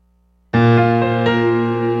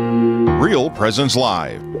Real Presence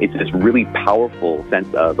Live. It's this really powerful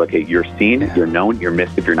sense of, okay, you're seen, you're known, you're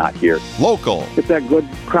missed if you're not here. Local. It's that good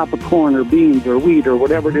crop of corn or beans or wheat or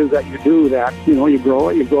whatever it is that you do that, you grow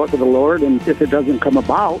it to the Lord, and if it doesn't come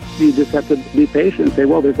about, you just have to be patient and say,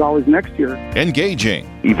 well, there's always next year. Engaging.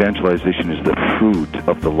 Evangelization is the fruit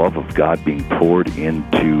of the love of God being poured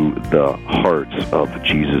into the hearts of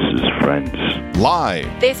Jesus' friends. Live.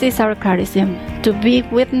 This is our charism, to be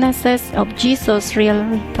witnesses of Jesus'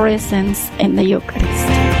 real presence in the Eucharist.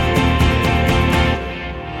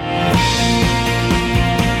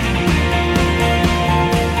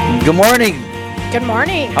 Good morning. Good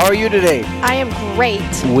morning. How are you today? I am great.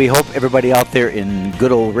 We hope everybody out there in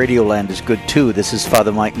good old Radio Land is good too. This is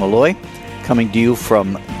Father Mike Malloy coming to you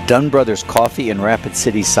from Dunn Brothers Coffee in Rapid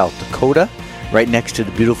City, South Dakota, right next to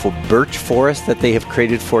the beautiful birch forest that they have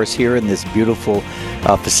created for us here in this beautiful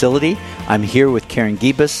facility. I'm here with Karen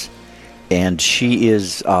Gibas, and she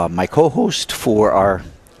is my co-host for our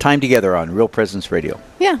time together on Real Presence Radio.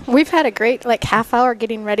 Yeah, we've had a great half hour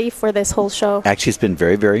getting ready for this whole show. Actually, it's been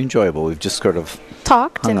very, very enjoyable. We've just sort of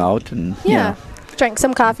talked hung out and drank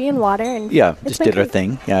some coffee and water, and just did our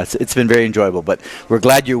thing. Yeah, it's been very enjoyable. But we're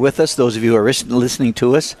glad you're with us. Those of you who are listening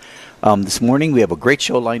to us this morning, we have a great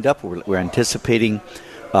show lined up. We're anticipating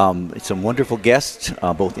some wonderful guests,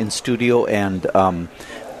 both in studio and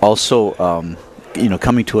also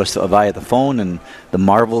coming to us via the phone and the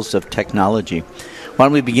marvels of technology. Why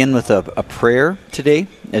don't we begin with a prayer today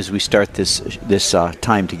as we start this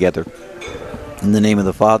time together? In the name of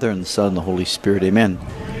the Father, and the Son, and the Holy Spirit, amen.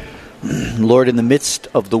 Lord, in the midst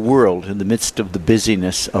of the world, in the midst of the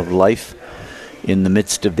busyness of life, in the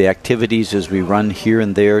midst of the activities as we run here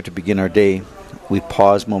and there to begin our day, we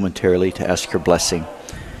pause momentarily to ask your blessing.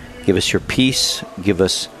 Give us your peace, give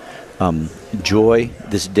us joy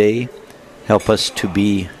this day. Help us to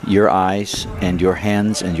be your eyes and your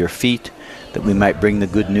hands and your feet, that we might bring the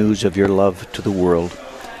good news of your love to the world.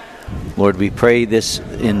 Lord, we pray this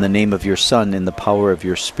in the name of your Son, in the power of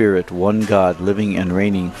your Spirit, one God, living and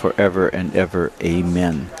reigning forever and ever.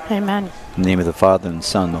 Amen. Amen. In the name of the Father, and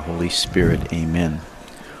Son, and the Holy Spirit. Amen.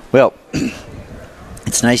 Well,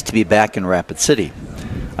 it's nice to be back in Rapid City.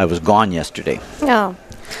 I was gone yesterday. Oh.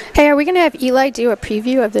 Hey, are we going to have Eli do a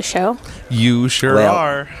preview of the show? You sure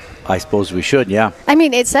are. I suppose we should, yeah. I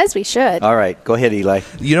mean, it says we should. All right, go ahead, Eli.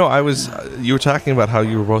 You were talking about how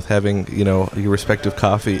you were both having, your respective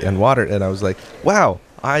coffee and water, and I was like, wow,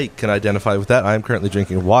 I can identify with that. I'm currently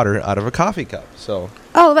drinking water out of a coffee cup, so.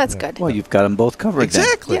 Oh, that's good. Well, you've got them both covered.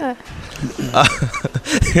 Exactly. Then. Yeah.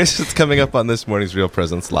 Here's what's coming up on this morning's Real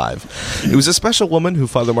Presence Live. It was a special woman who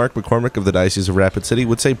Father Mark McCormick of the Diocese of Rapid City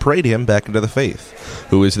would say prayed him back into the faith.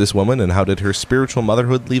 Who is this woman, and how did her spiritual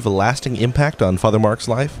motherhood leave a lasting impact on Father Mark's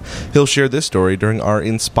life? He'll share this story during our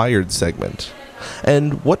Inspired segment.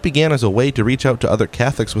 And what began as a way to reach out to other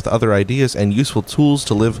Catholics with other ideas and useful tools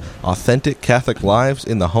to live authentic Catholic lives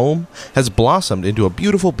in the home has blossomed into a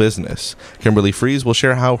beautiful business. Kimberly Fries will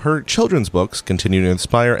share how her children's books continue to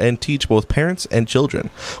inspire and teach both parents and children.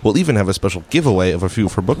 We'll even have a special giveaway of a few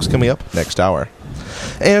of her books coming up next hour.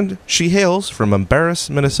 And she hails from Embarrass,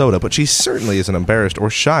 Minnesota, but she certainly isn't embarrassed or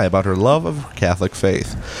shy about her love of her Catholic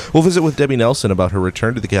faith. We'll visit with Debbie Nelson about her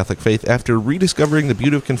return to the Catholic faith after rediscovering the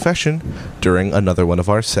beauty of confession during another one of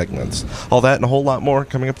our segments. All that and a whole lot more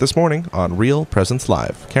coming up this morning on Real Presence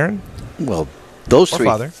Live. Karen? Well, those three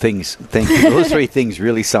things, thank you. Those three things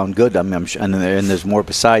really sound good. And there's more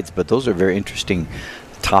besides, but those are very interesting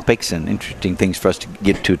topics and interesting things for us to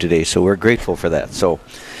get to today. So we're grateful for that. So,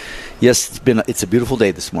 yes, it's a beautiful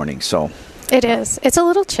day this morning. So it is. It's a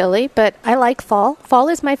little chilly, but I like fall. Fall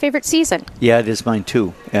is my favorite season. Yeah, it is mine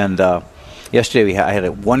too. And yesterday I had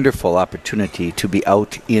a wonderful opportunity to be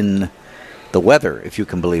out in the weather, if you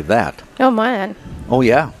can believe that. Oh, man. Oh,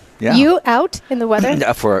 yeah. Yeah. You out in the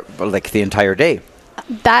weather? For like the entire day.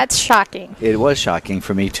 That's shocking. It was shocking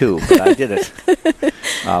for me, too, but I did it.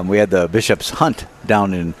 We had the Bishop's Hunt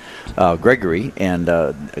down in Gregory, and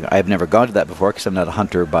I've never gone to that before because I'm not a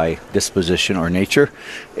hunter by disposition or nature.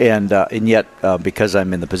 And yet, because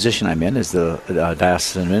I'm in the position I'm in as the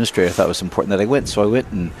diocesan administrator, I thought it was important that I went. So I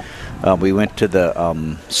went, and we went to the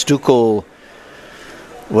Stuckel,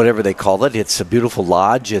 whatever they call it. It's a beautiful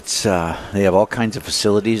lodge. It's they have all kinds of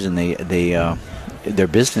facilities, and they their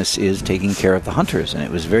business is taking care of the hunters. And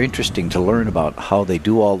it was very interesting to learn about how they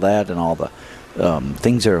do all that and all the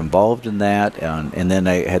things that are involved in that. And then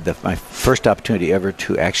I had my first opportunity ever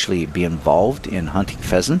to actually be involved in hunting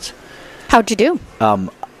pheasants. How'd you do?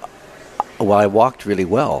 Well, I walked really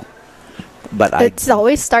well. But It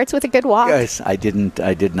always starts with a good walk. Yes, I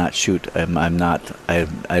did not shoot. I'm not. I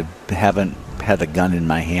haven't had a gun in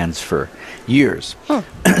my hands for years.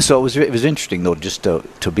 So it was interesting though, just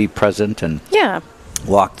to be present and Yeah.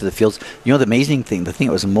 walk to the fields. You know, the amazing thing, the thing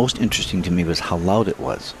that was most interesting to me was how loud it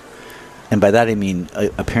was. And by that I mean,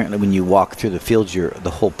 apparently, when you walk through the fields, the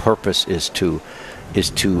whole purpose is to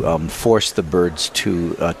force the birds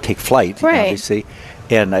to take flight, Right. obviously.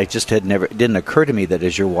 And I just it didn't occur to me that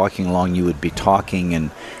as you're walking along, you would be talking.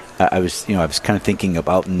 And I was kind of thinking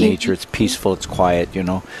about nature. It's peaceful, it's quiet. You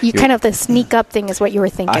know, Kind of the sneak up thing is what you were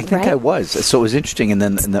thinking, I think right? I was. So it was interesting, and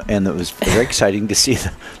then and it was very exciting to see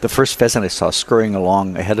the first pheasant I saw scurrying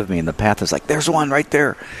along ahead of me in the path. I was like, "There's one right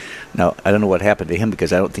there." Now I don't know what happened to him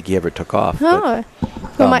because I don't think he ever took off. Oh,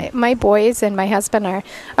 well, my boys and my husband are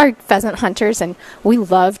pheasant hunters, and we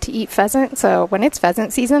love to eat pheasant. So when it's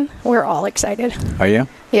pheasant season, we're all excited. Are you?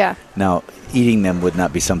 Yeah. Now eating them would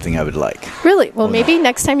not be something I would like. Really? Well, maybe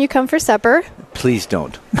next time you come for supper. Please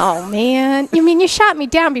don't. Oh man! You mean you shot me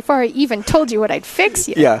down before I even told you what I'd fix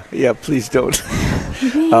you? Yeah. Please don't.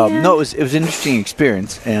 No, it was an interesting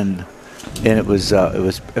experience, and it was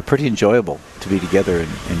pretty enjoyable to be together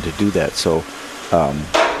and to do that. So,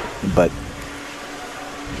 but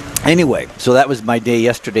anyway, so that was my day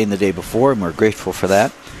yesterday and the day before, and we're grateful for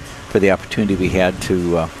that, for the opportunity we had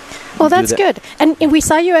to. Well, that's good. And we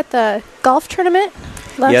saw you at the golf tournament.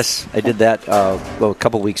 Yes, I did that a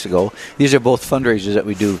couple weeks ago. These are both fundraisers that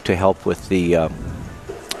we do to help with the,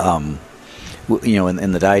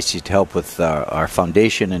 in the diocese, to help with our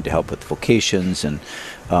foundation and to help with vocations and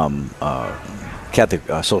Catholic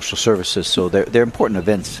social services. So they're important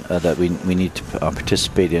events that we need to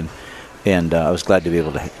participate in, and I was glad to be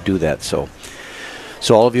able to do that. So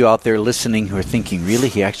all of you out there listening who are thinking, really,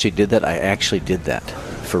 he actually did that? I actually did that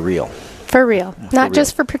for real. For real. Not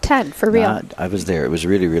just for pretend, for real. I was there. It was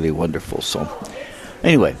really, really wonderful. So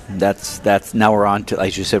anyway, that's now we're on to,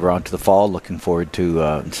 as you said, we're on to the fall. Looking forward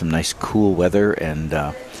to some nice cool weather and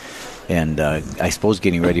I suppose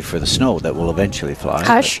getting ready for the snow that will eventually fly.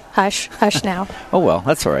 Hush now. Oh, well,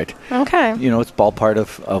 that's all right. Okay. You know, it's all part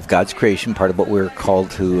of God's creation, part of what we're called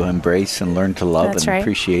to embrace and learn to love and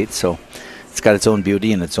appreciate. So it's got its own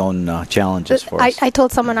beauty and its own challenges for us. I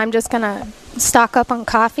told someone I'm just going to stock up on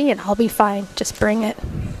coffee and I'll be fine. Just bring it.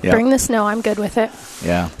 Yeah. Bring the snow. I'm good with it.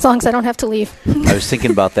 Yeah. As long as I don't have to leave. I was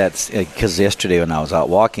thinking about that because yesterday when I was out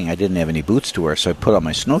walking, I didn't have any boots to wear, so I put on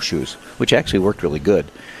my snowshoes, which actually worked really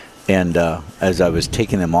good. And as I was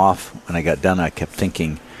taking them off, when I got done, I kept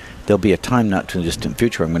thinking, there'll be a time not too distant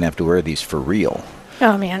future I'm going to have to wear these for real.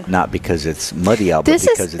 Oh, man. Not because it's muddy out, but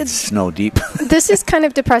because it's snow deep. This is kind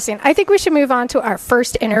of depressing. I think we should move on to our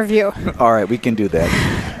first interview. All right, we can do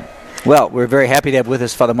that. Well, we're very happy to have with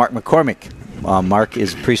us Father Mark McCormick. Mark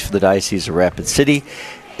is a priest for the Diocese of Rapid City,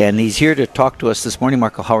 and he's here to talk to us this morning.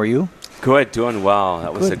 Marco, how are you? Good, doing well.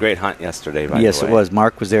 That was a great hunt yesterday, by the way. Yes, it was.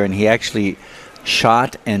 Mark was there, and he actually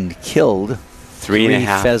shot and killed three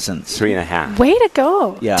pheasants. 3.5. Way to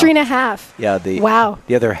go. Yeah. 3.5. Yeah. Wow.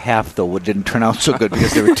 The other half, though, didn't turn out so good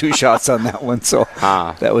because there were 2 shots on that one. So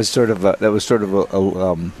that was sort of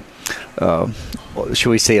a should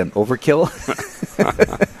we say an overkill?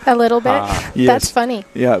 A little bit. Yes. That's funny.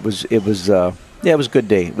 Yeah, it was a good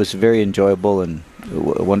day. It was very enjoyable and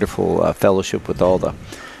a wonderful fellowship with all the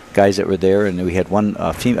guys that were there. And we had one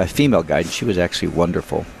a female guide. And she was actually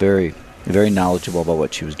wonderful, very, very knowledgeable about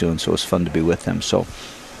what she was doing. So it was fun to be with them. So,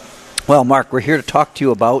 well, Mark, we're here to talk to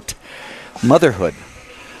you about motherhood.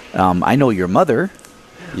 I know your mother.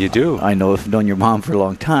 You do. I know I've known your mom for a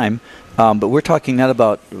long time. But we're talking not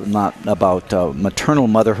about maternal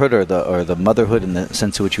motherhood or the motherhood in the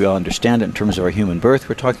sense in which we all understand it in terms of our human birth.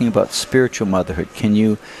 We're talking about spiritual motherhood. Can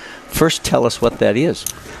you first tell us what that is?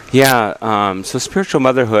 Yeah. So spiritual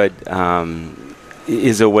motherhood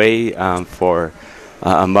is a way for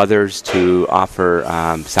mothers to offer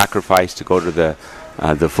sacrifice, to go to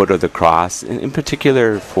the foot of the cross, in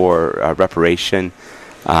particular for reparation,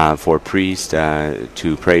 for priests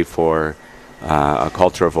to pray for a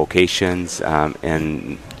culture of vocations.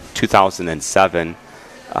 In 2007,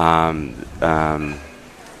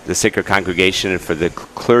 the Sacred Congregation for the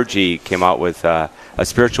Clergy came out with a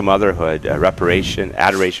spiritual motherhood, reparation,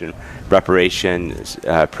 adoration, reparation,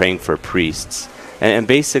 praying for priests. And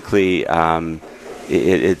basically,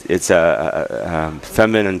 it's a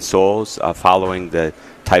feminine souls following the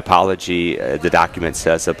typology, the document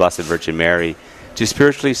says, of Blessed Virgin Mary, to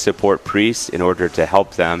spiritually support priests in order to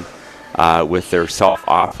help them with their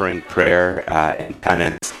self-offering prayer and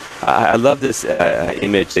penance. I love this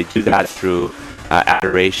image. They do that through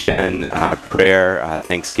adoration, prayer,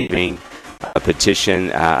 thanksgiving,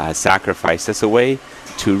 petition, sacrifice. That's a way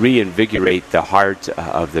reinvigorate the heart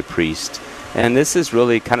of the priest. And this is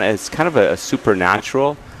really kind of a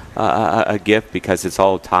supernatural a gift, because it's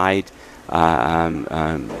all tied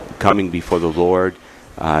coming before the Lord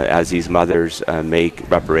as these mothers make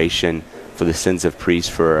reparation for the sins of priests,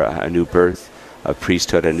 for a new birth of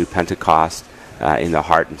priesthood, a new Pentecost in the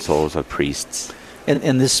heart and souls of priests.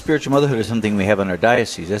 And this spiritual motherhood is something we have in our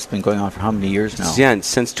diocese. That's been going on for how many years now? Yeah,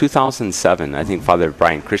 since 2007. I think Father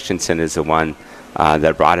Brian Christensen is the one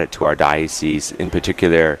that brought it to our diocese, in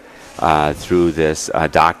particular through this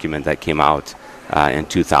document that came out in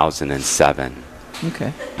 2007.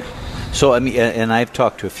 Okay. So, I mean, and I've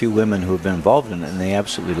talked to a few women who have been involved in it, and they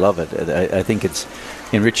absolutely love it. I think it's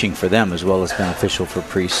enriching for them as well as beneficial for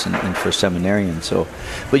priests and for seminarians. So,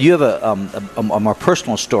 but you have a more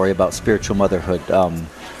personal story about spiritual motherhood.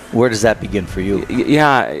 Where does that begin for you?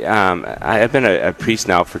 Yeah, I've been a priest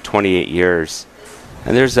now for 28 years,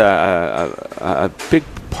 and there's a big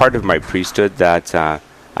part of my priesthood that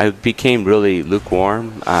I became really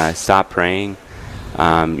lukewarm. Stopped praying.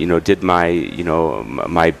 Did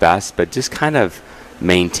my best, but just kind of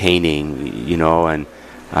maintaining,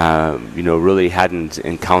 and really hadn't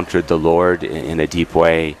encountered the Lord in a deep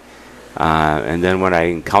way. And then when I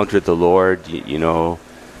encountered the Lord,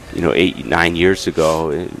 8-9 years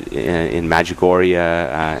ago in Medjugorje,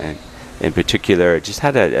 and in particular, just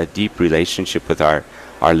had a deep relationship with Our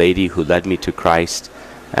Lady, who led me to Christ,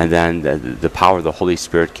 and then the power of the Holy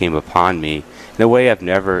Spirit came upon me in a way I've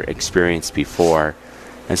never experienced before.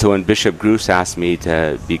 And so when Bishop Gruss asked me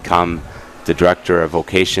to become the Director of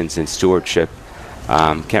Vocations and Stewardship,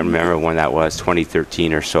 can't remember when that was,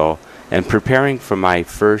 2013 or so, and preparing for my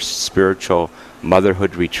first spiritual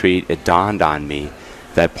motherhood retreat, it dawned on me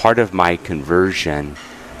that part of my conversion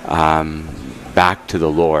back to the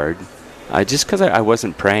Lord, just because I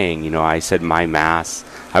wasn't praying, I said my Mass.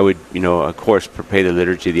 I would, of course, pray the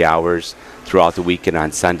Liturgy of the Hours throughout the week and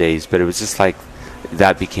on Sundays, but it was just like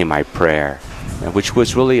that became my prayer, which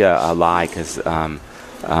was really a lie, because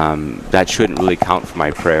that shouldn't really count for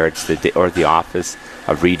my prayer. It's the office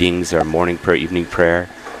of readings or morning prayer, evening prayer.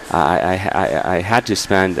 I had to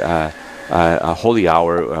spend a holy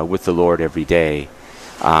hour with the Lord every day,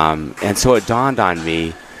 and so it dawned on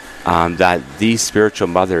me that these spiritual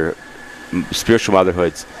motherhoods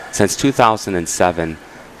since 2007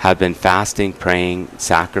 have been fasting, praying,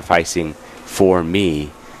 sacrificing for me.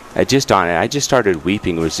 I just started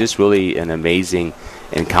weeping. It was just really an amazing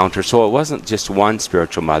encounter. So it wasn't just one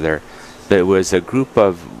spiritual mother, but it was a group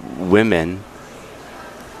of women,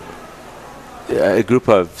 a group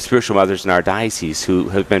of spiritual mothers in our diocese who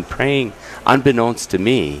have been praying unbeknownst to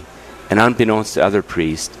me and unbeknownst to other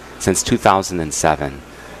priests since 2007,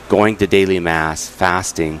 going to daily Mass,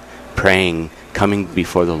 fasting, praying, coming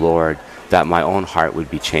before the Lord, that my own heart would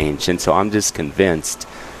be changed. And so I'm just convinced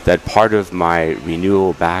that part of my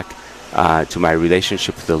renewal back to my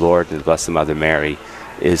relationship with the Lord and the Blessed Mother Mary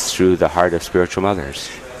is through the heart of spiritual mothers.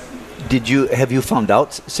 Have you found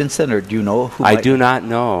out since then, or do you know who? I do not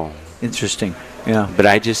know. Interesting. Yeah. But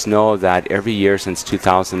I just know that every year since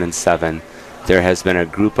 2007, there has been a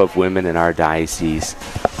group of women in our diocese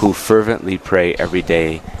who fervently pray every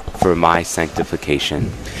day for my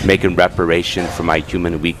sanctification, making reparation for my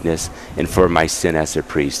human weakness and for my sin as a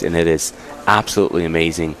priest. And it is absolutely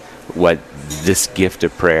amazing what this gift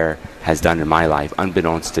of prayer has done in my life,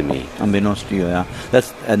 unbeknownst to me. Unbeknownst to you, yeah.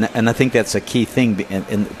 And I think that's a key thing.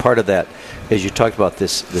 And part of that, as you talked about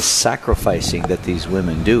this sacrificing that these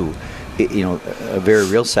women do, a very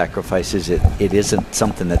real sacrifice is it isn't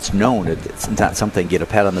something that's known. It's not something get a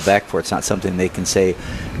pat on the back for. It's not something they can say,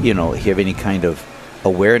 have any kind of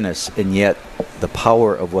awareness, and yet the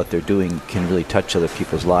power of what they're doing can really touch other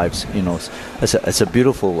people's lives. It's a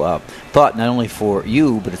beautiful thought, not only for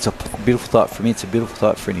you, but it's a beautiful thought for me. It's a beautiful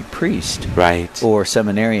thought for any priest, right, or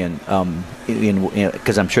seminarian,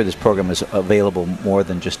 because I'm sure this program is available more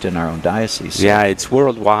than just in our own diocese. So. Yeah, it's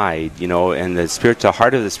worldwide, and the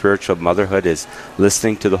heart of the spiritual motherhood is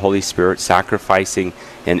listening to the Holy Spirit, sacrificing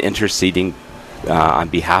and interceding on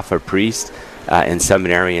behalf of priests and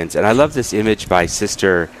seminarians. And I love this image by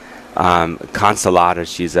Sister Consolata.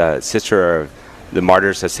 She's a sister of the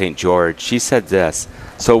Martyrs of St. George. She said this: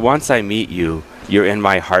 "So once I meet you, you're in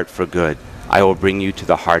my heart for good. I will bring you to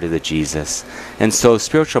the heart of the Jesus." And so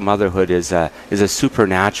spiritual motherhood is a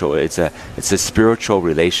supernatural. It's a spiritual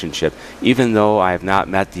relationship. Even though I have not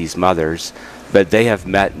met these mothers, but they have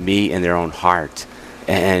met me in their own heart.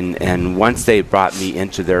 And once they brought me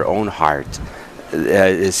into their own heart,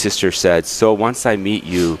 his sister said, "So once I meet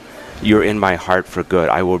you, you're in my heart for good.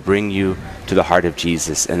 I will bring you to the heart of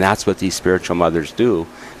Jesus." And that's what these spiritual mothers do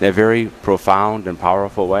in a very profound and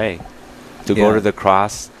powerful way. to go to the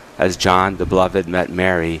cross. As John the Beloved met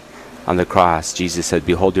Mary on the cross, Jesus said,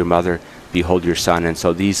 "Behold your mother, behold your son." And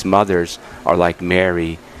so these mothers are like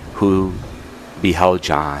Mary, who beheld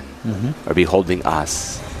John, are beholding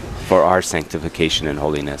us for our sanctification and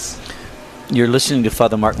holiness. You're listening to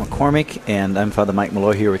Father Mark McCormick, and I'm Father Mike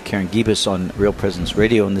Malloy here with Karen Gibas on Real Presence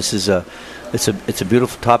Radio, and this is it's a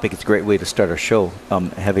beautiful topic. It's a great way to start our show,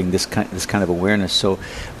 having this kind of awareness. So,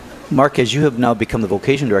 Mark, as you have now become the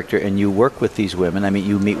vocation director and you work with these women, I mean,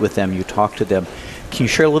 you meet with them, you talk to them. Can you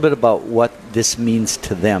share a little bit about what this means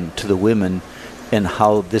to them, to the women, and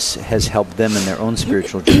how this has helped them in their own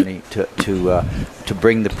spiritual journey to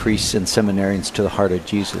bring the priests and seminarians to the heart of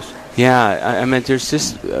Jesus? Yeah, I mean, there's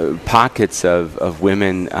just pockets of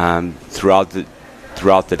women throughout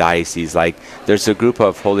the diocese. Like, there's a group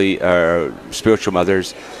of holy spiritual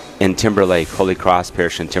mothers in Timberlake, Holy Cross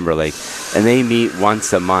Parish in Timberlake, and they meet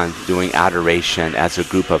once a month doing adoration as a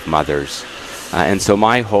group of mothers. And so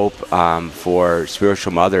my hope for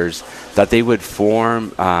spiritual mothers, that they would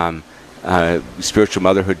form spiritual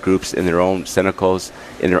motherhood groups in their own synods,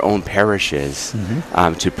 in their own parishes,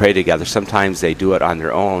 to pray together. Sometimes they do it on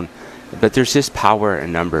their own, but there's just power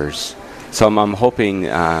in numbers. So I'm hoping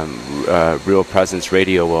Real Presence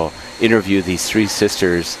Radio will interview these 3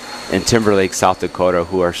 sisters in Timberlake, South Dakota,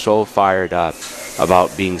 who are so fired up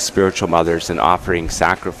about being spiritual mothers and offering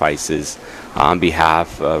sacrifices on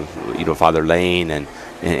behalf of Father Lane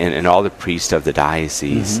and all the priests of the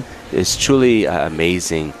diocese. It's truly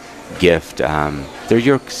amazing gift. They're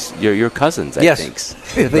your cousins, I think.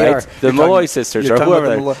 They are. The Malloy sisters, or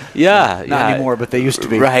whoever. Not anymore, but they used to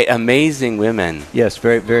be. Right, amazing women. Yes,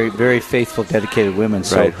 very, very, very faithful, dedicated women.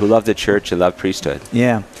 So, right, who love the church and love priesthood.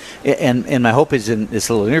 Yeah, and my hope is in this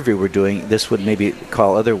little interview we're doing, this would maybe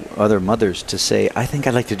call other mothers to say, I think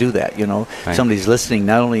I'd like to do that. Somebody's listening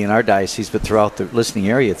not only in our diocese but throughout the listening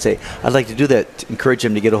area. Say, I'd like to do that. To encourage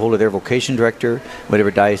them to get a hold of their vocation director,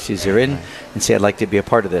 whatever diocese they're in, and say, I'd like to be a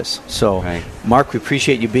part of this. So, Mark, we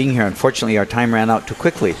appreciate you being here. Unfortunately, our time ran out too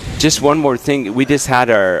quickly. Just one more thing. We just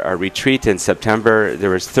had our retreat in September.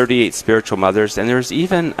 There was 38 spiritual mothers, and there was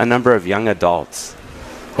even a number of young adults.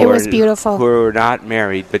 It was beautiful. Who were not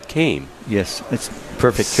married but came. Yes, it's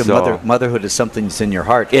perfect. So, motherhood is something that's in your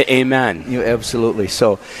heart. Amen. Absolutely.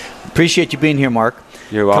 So, appreciate you being here, Mark.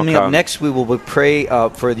 You're welcome. Coming up next, we will pray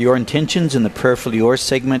for your intentions in the Prayer for Yours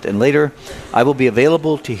segment, and later I will be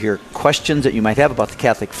available to hear questions that you might have about the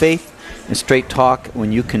Catholic faith and straight talk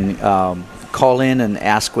when you can call in and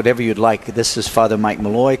ask whatever you'd like. This is Father Mike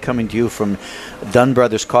Malloy coming to you from Dunn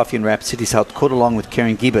Brothers Coffee in Rapid City, South Dakota, along with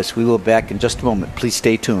Karen Gibas. We will be back in just a moment. Please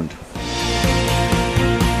stay tuned.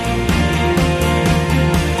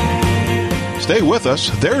 Stay with us.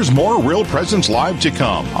 There's more Real Presence Live to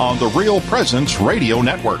come on the Real Presence Radio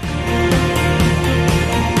Network.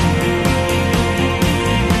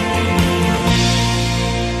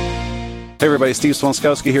 Hey everybody, Steve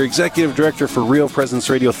Swonskowski here, Executive Director for Real Presence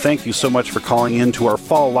Radio. Thank you so much for calling in to our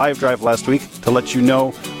fall live drive last week to let you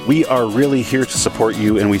know we are really here to support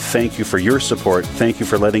you, and we thank you for your support. Thank you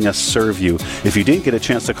for letting us serve you. If you didn't get a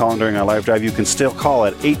chance to call in during our live drive, you can still call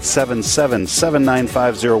at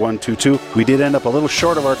 877-795-0122. We did end up a little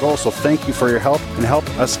short of our goal, so thank you for your help, and help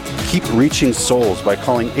us keep reaching souls by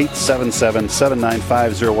calling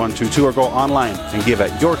 877-795-0122 or go online and give at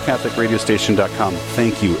yourcatholicradiostation.com.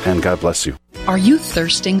 Thank you, and God bless you. Are you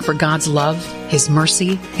thirsting for God's love, His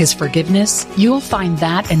mercy, His forgiveness? You'll find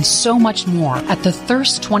that and so much more at the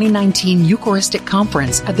Thirst 2019 Eucharistic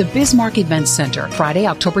Conference at the Bismarck Events Center, Friday,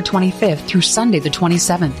 October 25th through Sunday the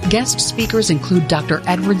 27th. Guest speakers include Dr.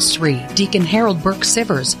 Edward Sri, Deacon Harold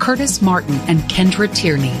Burke-Sivers, Curtis Martin, and Kendra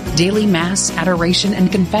Tierney. Daily Mass, adoration,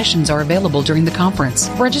 and confessions are available during the conference.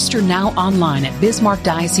 Register now online at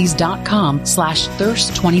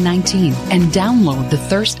bismarckdiocese.com/thirst2019 and download the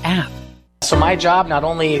Thirst app. So my job, not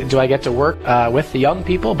only do I get to work with the young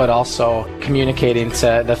people, but also communicating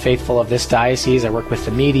to the faithful of this diocese. I work with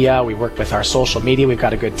the media. We work with our social media. We've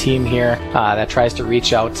got a good team here that tries to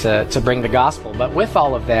reach out to bring the gospel. But with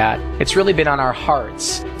all of that, it's really been on our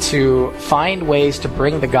hearts to find ways to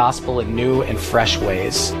bring the gospel in new and fresh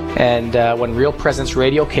ways. And when Real Presence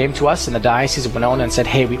Radio came to us in the Diocese of Winona and said,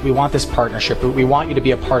 hey, we want this partnership. We want you to be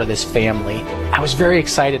a part of this family. I was very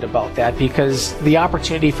excited about that, because the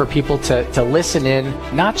opportunity for people to listen in,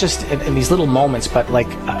 not just in these little moments, but like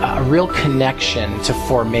a real connection to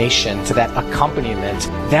formation, to that accompaniment.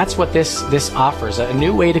 That's what this offers, a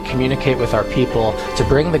new way to communicate with our people, to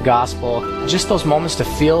bring the gospel, just those moments to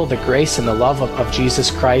feel the grace and the love of Jesus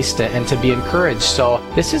Christ and to be encouraged. So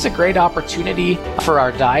this is a great opportunity for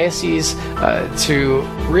our diocese to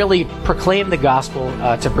really proclaim the gospel,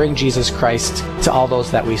 to bring Jesus Christ to all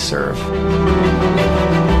those that we serve.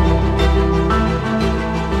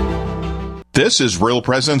 This is Real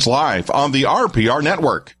Presence Live on the RPR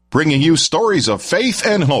Network, bringing you stories of faith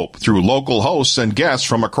and hope through local hosts and guests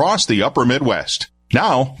from across the upper Midwest.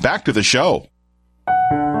 Now, back to the show.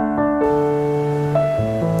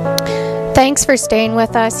 Thanks for staying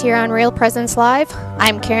with us here on Real Presence Live.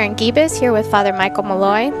 I'm Karen Giebes here with Father Michael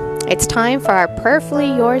Malloy. It's time for our Prayerfully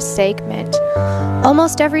Yours segment.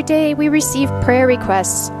 Almost every day we receive prayer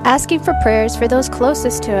requests asking for prayers for those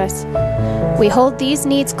closest to us. We hold these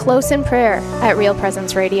needs close in prayer at Real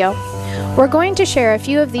Presence Radio. We're going to share a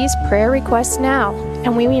few of these prayer requests now,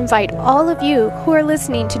 and we invite all of you who are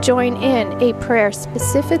listening to join in a prayer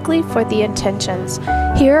specifically for the intentions.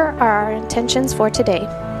 Here are our intentions for today.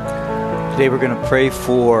 Today we're going to pray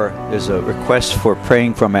for, there's a request for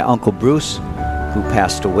praying for my Uncle Bruce, who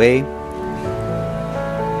passed away.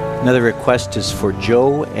 Another request is for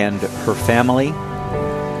Joe and her family.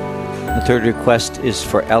 The third request is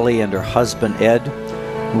for Ellie and her husband Ed,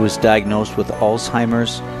 who was diagnosed with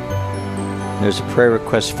Alzheimer's. There's a prayer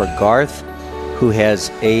request for Garth, who has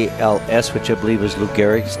ALS, which I believe is Lou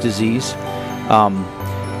Gehrig's disease.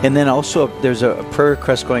 And then also there's a prayer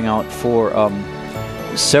request going out for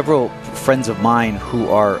several friends of mine who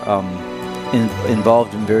are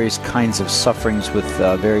involved in various kinds of sufferings with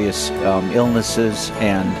various illnesses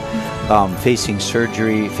and facing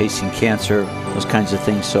surgery, facing cancer, those kinds of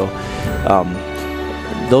things. So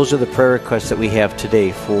those are the prayer requests that we have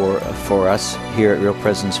today for us here at Real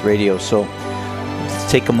Presence Radio. So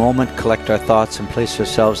let's take a moment, collect our thoughts, and place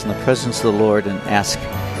ourselves in the presence of the Lord and ask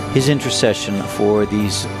His intercession for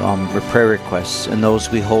these prayer requests and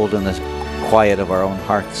those we hold in the quiet of our own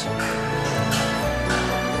hearts.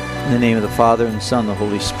 In the name of the Father, and the Son, and the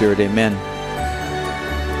Holy Spirit, amen.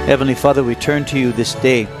 Heavenly Father, we turn to you this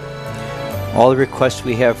day. All the requests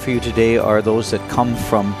we have for you today are those that come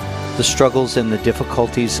from the struggles and the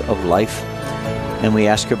difficulties of life. And we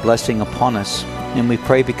ask your blessing upon us. And we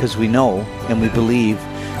pray because we know and we believe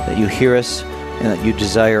that you hear us and that you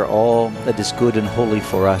desire all that is good and holy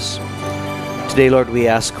for us. Today, Lord, we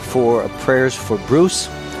ask for prayers for Bruce,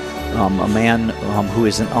 a man who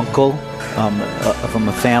is an uncle from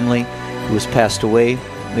a family who has passed away.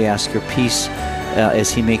 We ask your peace as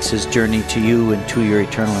he makes his journey to you and to your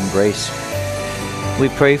eternal embrace. We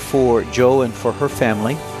pray for Joe and for her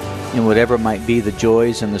family, and whatever might be the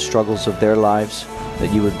joys and the struggles of their lives,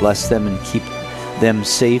 that you would bless them and keep them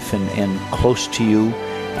safe and close to you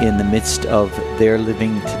in the midst of their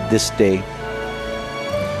living to this day.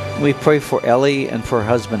 We pray for Ellie and for her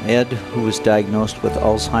husband Ed, who was diagnosed with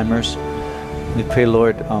Alzheimer's. We pray,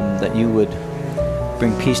 Lord, that you would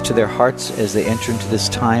bring peace to their hearts as they enter into this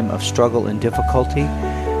time of struggle and difficulty,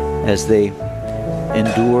 as they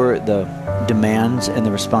endure the demands and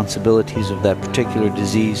the responsibilities of that particular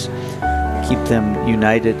disease. Keep them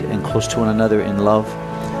united and close to one another in love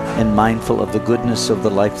and mindful of the goodness of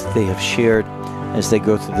the life that they have shared as they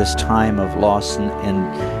go through this time of loss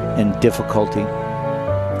and difficulty.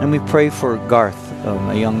 And we pray for Garth,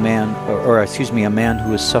 a young man, a man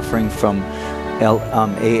who is suffering from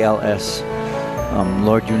ALS.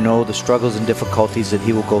 Lord, you know the struggles and difficulties that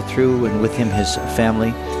he will go through, and with him his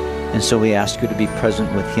family. And so we ask you to be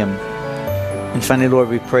present with him. And finally, Lord,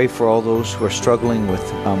 we pray for all those who are struggling with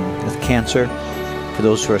cancer, for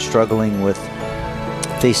those who are struggling with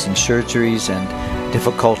facing surgeries and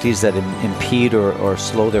difficulties that impede or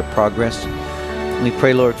slow their progress. We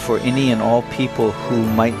pray, Lord, for any and all people who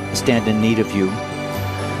might stand in need of you.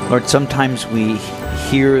 Lord, sometimes we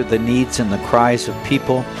hear the needs and the cries of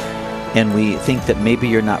people, and we think that maybe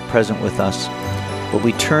you're not present with us. But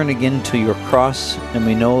we turn again to your cross, and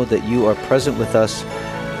we know that you are present with us,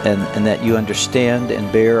 and that you understand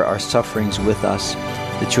and bear our sufferings with us,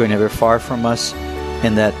 that you are never far from us,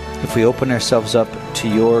 and that if we open ourselves up to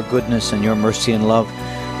your goodness and your mercy and love,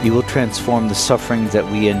 you will transform the sufferings that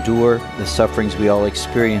we endure, the sufferings we all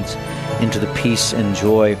experience, into the peace and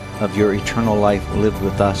joy of your eternal life lived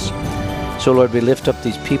with us. So, Lord, we lift up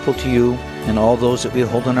these people to you and all those that we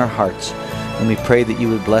hold in our hearts, and we pray that you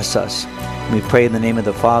would bless us. And we pray in the name of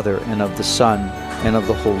the Father, and of the Son, and of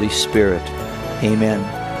the Holy Spirit. Amen.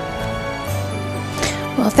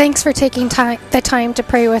 Well, thanks for taking the time to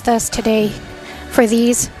pray with us today for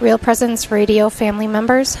these Real Presence Radio family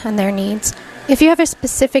members and their needs. If you have a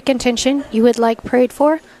specific intention you would like prayed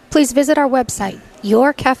for, please visit our website,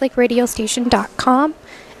 yourcatholicradiostation.com,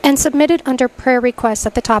 and submit it under prayer requests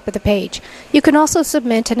at the top of the page. You can also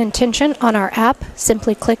submit an intention on our app.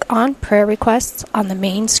 Simply click on prayer requests on the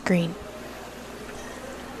main screen.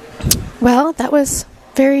 Well, that was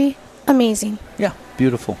very amazing. Yeah,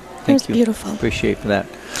 beautiful. It Thank was you. beautiful. Appreciate that.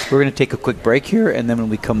 We're going to take a quick break here, and then when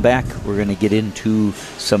we come back, we're going to get into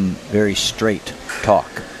some very straight talk.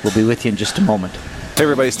 We'll be with you in just a moment. Hey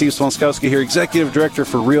everybody, Steve Swanskowski here, Executive Director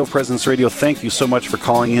for Real Presence Radio. Thank you so much for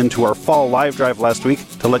calling in to our fall live drive last week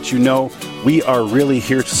to let you know we are really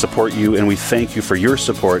here to support you, and we thank you for your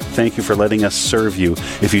support. Thank you for letting us serve you.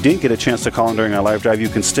 If you didn't get a chance to call in during our live drive, you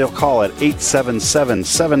can still call at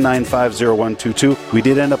 877-795-0122. We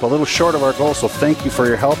did end up a little short of our goal, so thank you for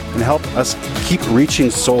your help, and help us keep reaching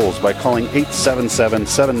souls by calling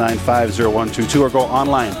 877-795-0122 or go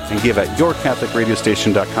online and give at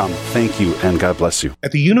yourcatholicradiostation.com. Thank you, and God bless you.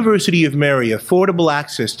 At the University of Mary, affordable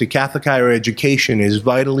access to Catholic higher education is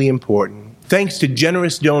vitally important. Thanks to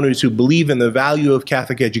generous donors who believe in the value of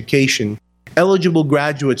Catholic education, eligible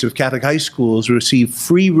graduates of Catholic high schools receive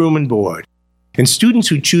free room and board. And students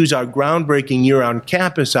who choose our groundbreaking year-round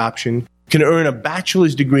campus option can earn a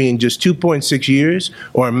bachelor's degree in just 2.6 years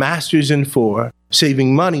or a master's in 4,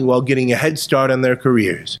 saving money while getting a head start on their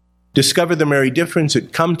careers. Discover the Mary difference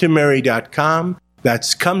at cometomary.com.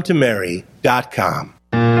 That's cometomary.com.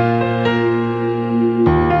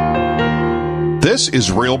 This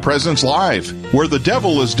is Real Presence Live, where the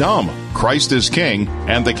devil is dumb, Christ is king,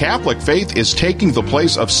 and the Catholic faith is taking the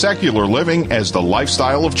place of secular living as the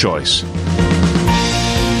lifestyle of choice.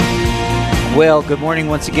 Well, good morning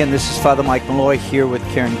once again. This is Father Mike Malloy here with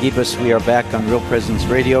Karen Gibas. We are back on Real Presence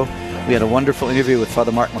Radio. We had a wonderful interview with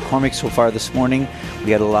Father Mark McCormick so far this morning. We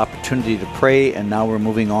had a little opportunity to pray, and now we're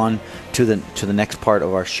moving on to the next part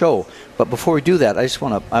of our show. But before we do that, I just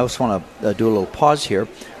want to do a little pause here.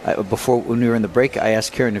 Before, when we were in the break, I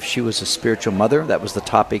asked Karen if she was a spiritual mother. That was the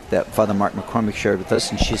topic that Father Mark McCormick shared with us,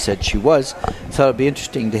 and she said she was. So it'd be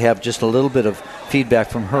interesting to have just a little bit of feedback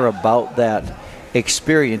from her about that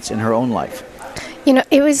experience in her own life. You know,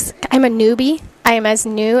 I'm a newbie. I am as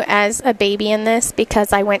new as a baby in this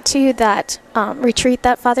because I went to that retreat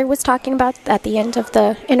that Father was talking about at the end of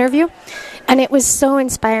the interview. And it was so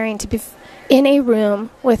inspiring to be in a room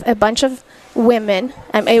with a bunch of women.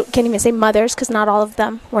 I can't even say mothers because not all of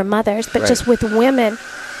them were mothers, but just with women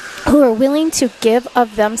who are willing to give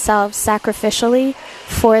of themselves sacrificially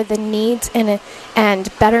for the needs and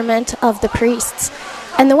betterment of the priests.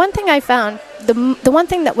 And the one thing I found, the one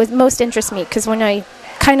thing that was most interested me, because when I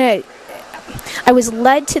was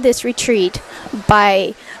led to this retreat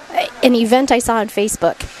by an event I saw on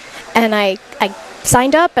Facebook, and I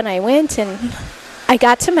signed up and I went and I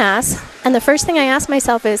got to Mass, and the first thing I asked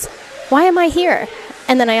myself is, why am I here?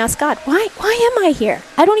 And then I asked God, why am I here?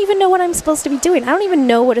 I don't even know what I'm supposed to be doing. I don't even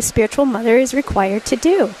know what a spiritual mother is required to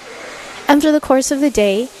do. And through the course of the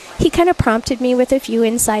day, he kind of prompted me with a few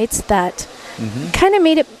insights that kind of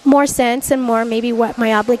made it more sense and more maybe what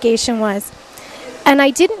my obligation was. And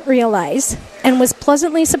I didn't realize and was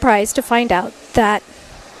pleasantly surprised to find out that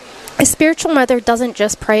a spiritual mother doesn't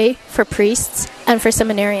just pray for priests and for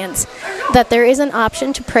seminarians, that there is an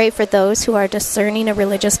option to pray for those who are discerning a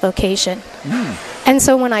religious vocation. And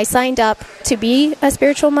so when I signed up to be a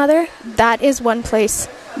spiritual mother, that is one place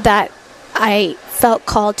that I felt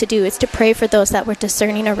called to do, is to pray for those that were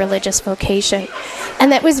discerning a religious vocation.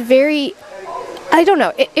 And that was very,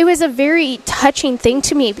 it was a very touching thing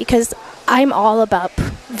to me because I'm all about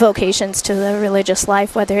vocations to the religious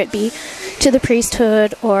life, whether it be to the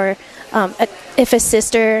priesthood or if a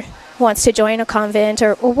sister wants to join a convent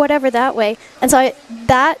or whatever that way. And so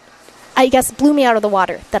that, I guess, blew me out of the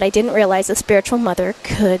water, that I didn't realize a spiritual mother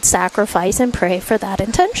could sacrifice and pray for that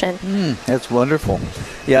intention. That's wonderful.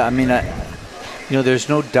 Yeah, I mean, there's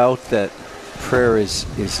no doubt that prayer is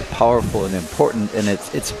powerful and important, and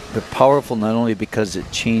it's powerful not only because it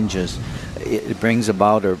changes, it brings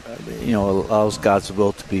about or allows God's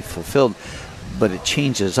will to be fulfilled, but it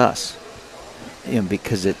changes us,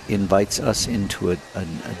 because it invites us into a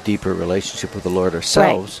deeper relationship with the Lord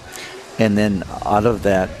ourselves, and then out of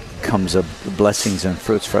that comes blessings and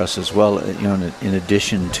fruits for us as well. In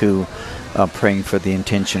addition to praying for the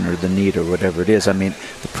intention or the need or whatever it is. I mean,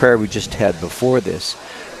 the prayer we just had before this,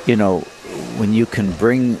 when you can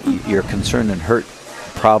bring your concern and hurt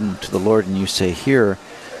problem to the Lord and you say, here,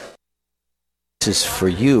 this is for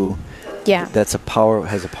you. Yeah. That's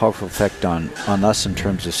has a powerful effect on us in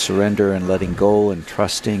terms of surrender and letting go and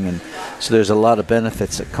trusting. And so there's a lot of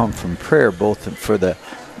benefits that come from prayer, both for the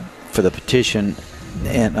petition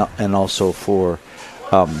and also for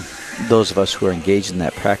those of us who are engaged in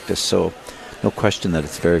that practice. So no question that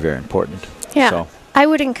it's very, very important. Yeah. So. I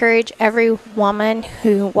would encourage every woman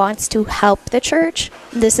who wants to help the church.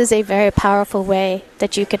 This is a very powerful way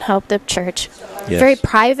that you can help the church. Yes. Very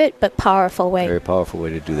private but powerful way. Very powerful way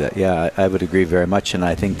to do that. Yeah, I would agree very much, and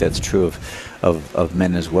I think that's true of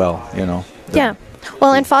men as well, you know. Yeah.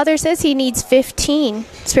 Well, and Father says he needs 15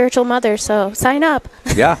 spiritual mothers, so sign up.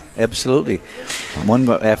 Yeah, absolutely. One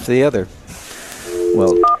after the other.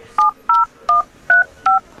 Well,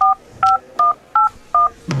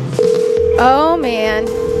 oh, man.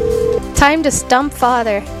 Time to stump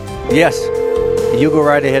Father. yes, you go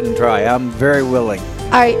right ahead and try. I'm very willing.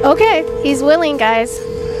 All right, okay. He's willing, guys.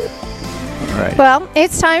 All right. Well,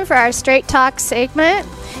 it's time for our Straight Talk segment.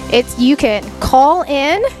 You can call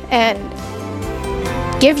in and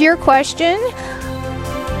give your question.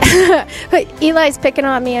 Eli's picking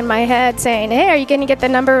on me in my head saying, hey, are you going to get the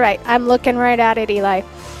number right? I'm looking right at it, Eli.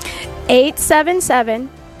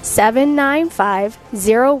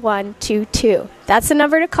 877-795-0122. That's the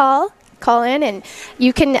number to call. Call in, and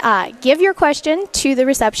you can give your question to the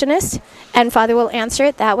receptionist, and Father will answer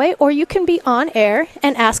it that way, or you can be on air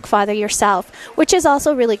and ask Father yourself, which is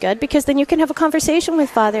also really good, because then you can have a conversation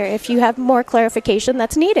with Father if you have more clarification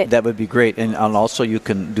that's needed. That would be great. And also you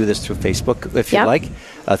can do this through Facebook if you'd like.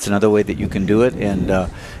 That's another way that you can do it.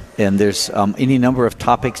 And there's any number of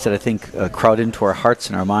topics that I think crowd into our hearts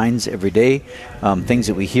and our minds every day. Things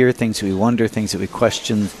that we hear, things that we wonder, things that we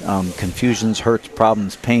question, confusions, hurts,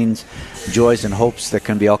 problems, pains, joys, and hopes. There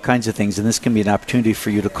can be all kinds of things. And this can be an opportunity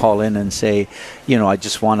for you to call in and say, I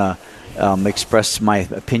just want to express my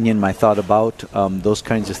opinion, my thought about those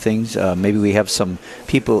kinds of things. Maybe we have some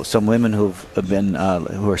people, some women who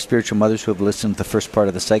are spiritual mothers who have listened to the first part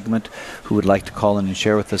of the segment who would like to call in and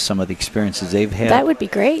share with us some of the experiences they've had. That would be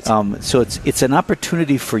great. So it's an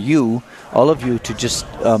opportunity for you, all of you, to just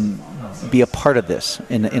be a part of this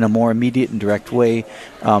in a more immediate and direct way,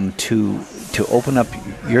 to open up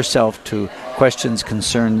yourself to questions,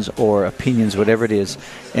 concerns, or opinions, whatever it is,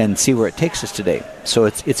 and see where it takes us today. So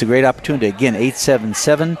it's a great opportunity. Again,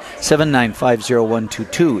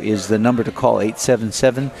 877-795-0122 is the number to call,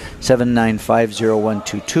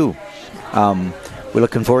 877-795-0122. We're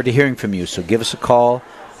looking forward to hearing from you, so give us a call,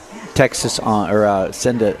 text us on, or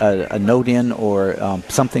send a note in, or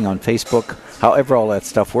something on Facebook, however all that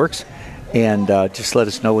stuff works, and just let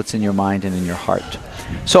us know what's in your mind and in your heart.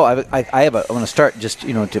 So I want to start just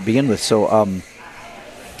to begin with. So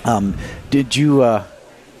did you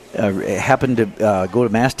happen to go to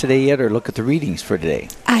Mass today yet, or look at the readings for today?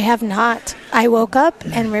 I have not. I woke up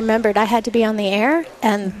and remembered I had to be on the air,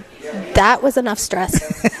 and that was enough stress.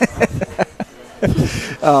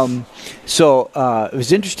 So it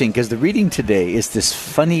was interesting because the reading today is this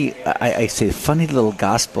funny, I say funny little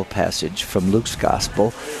gospel passage from Luke's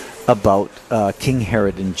gospel about King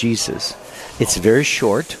Herod and Jesus. It's very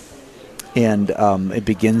short, and it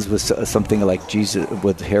begins with something like Jesus,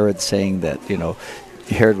 with Herod saying that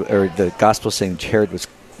Herod, or the gospel saying Herod was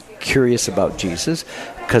curious about Jesus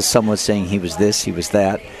because some was saying he was this, he was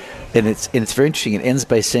that, and it's very interesting. It ends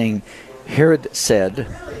by saying, Herod said,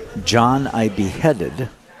 "John I beheaded.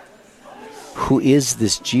 Who is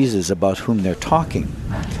this Jesus about whom they're talking?"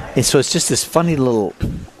 And so it's just this funny little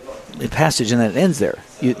passage, and then it ends there.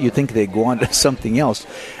 You think they go on to something else,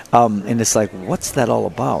 and it's like, what's that all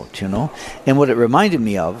about, And what it reminded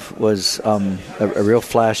me of was a real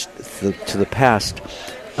flash to the past.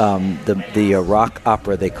 The rock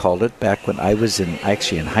opera, they called it, back when I was in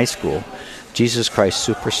high school, Jesus Christ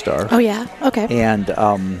Superstar. Oh yeah, okay. And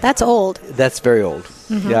that's old. That's very old.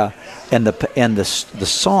 Mm-hmm. Yeah, and the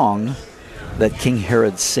song that King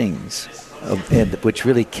Herod sings, which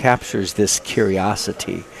really captures this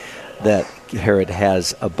curiosity that Herod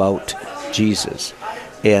has about Jesus,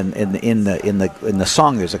 and in the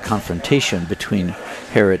song there's a confrontation between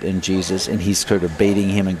Herod and Jesus, and he's sort of baiting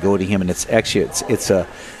him and goading him, and it's a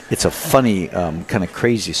funny kind of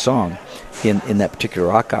crazy song in that particular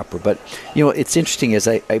rock opera. But it's interesting as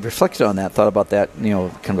I reflected on that, thought about that,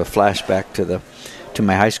 kind of a flashback to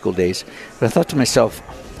my high school days. But I thought to myself,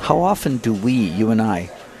 how often do you and I,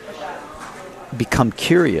 become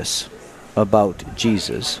curious about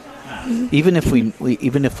Jesus? Even if we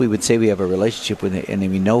would say we have a relationship with him and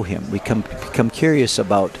we know him, we become curious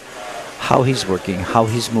about how he's working, how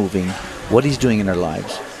he's moving, what he's doing in our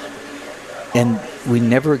lives, and we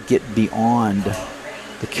never get beyond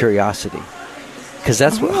the curiosity, because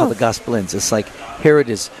that's how the gospel ends. It's like Herod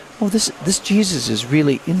is, this Jesus is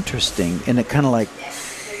really interesting, and it kind of like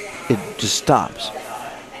it just stops.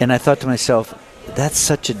 And I thought to myself, that's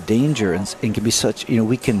such a danger, and can be such,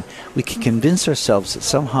 we can convince ourselves that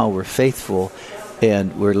somehow we're faithful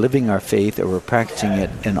and we're living our faith, or we're practicing it,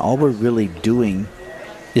 and all we're really doing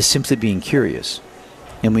is simply being curious.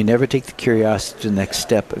 and we never take the curiosity to the next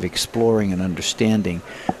step of exploring and understanding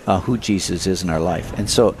who Jesus is in our life. And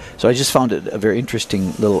so I just found it a very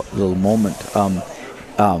interesting little moment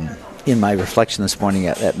in my reflection this morning.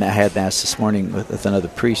 I had Mass this morning with another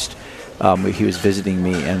priest. He was visiting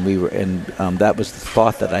me, and that was the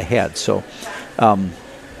thought that I had. So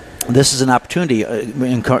this is an opportunity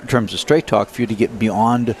in terms of Straight Talk for you to get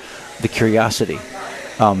beyond the curiosity,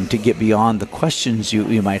 to get beyond the questions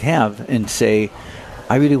you might have, and say,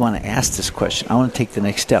 I really want to ask this question. I want to take the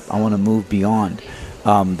next step. I want to move beyond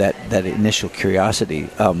that initial curiosity,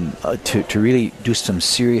 to really do some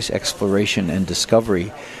serious exploration and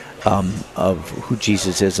discovery of who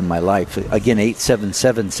Jesus is in my life. Again,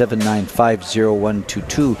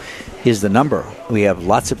 877-795-0122 is the number. We have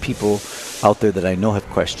lots of people out there that I know have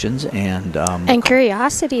questions and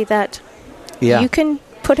curiosity that you can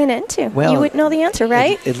put an end to. Well, you would know the answer,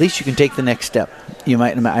 right? At least you can take the next step.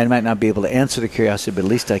 I might not be able to answer the curiosity, but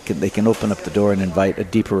at least they can open up the door and invite a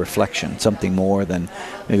deeper reflection, something more than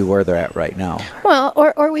maybe where they're at right now. Well,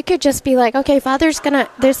 or we could just be like, okay, Father's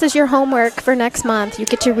this is your homework for next month. You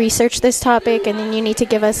get to research this topic, and then you need to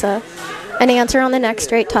give us an answer on the next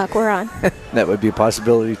Straight Talk we're on. That would be a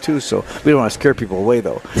possibility too. So we don't want to scare people away,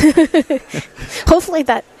 though. Hopefully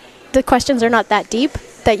that the questions are not that deep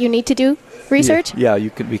that you need to do research. Yeah,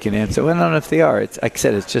 we can answer. Well, I don't know if they are. It's, like I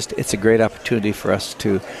said, it's a great opportunity for us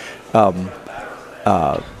to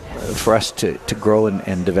grow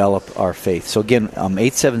and develop our faith. So again,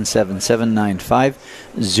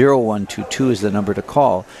 877-795-0122 is the number to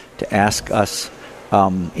call to ask us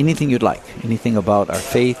anything you'd like, anything about our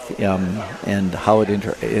faith and how it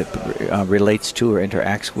relates to or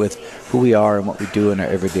interacts with who we are and what we do in our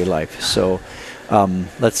everyday life. So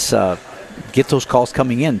let's get those calls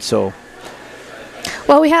coming in. So.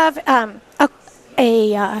 Well, we have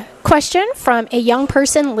a question from a young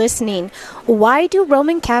person listening. Why do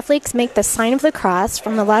Roman Catholics make the sign of the cross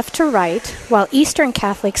from the left to right, while Eastern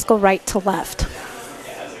Catholics go right to left?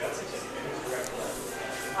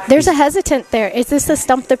 There's a hesitant there. Is this a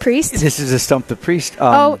Stump the Priest? This is a Stump the Priest.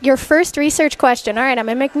 Your first research question. All right, I'm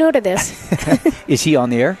going to make note of this. Is he on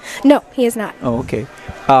the air? No, he is not. Oh, okay.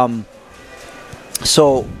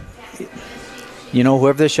 So,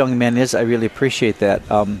 whoever this young man is, I really appreciate that.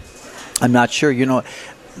 I'm not sure. I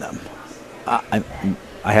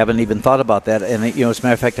haven't even thought about that. And, as a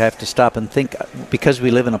matter of fact, I have to stop and think, because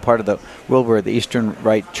we live in a part of the world where the Eastern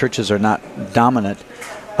Rite churches are not dominant.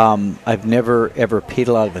 I've never, ever paid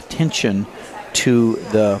a lot of attention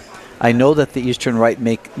to I know that the Eastern Rite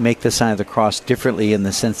make the sign of the cross differently in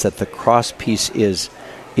the sense that the cross piece is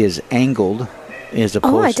angled as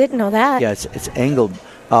opposed. Oh, I didn't know that. Yeah, it's angled.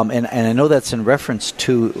 And I know that's in reference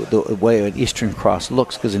to the way an Eastern cross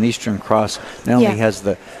looks, because an Eastern cross not only has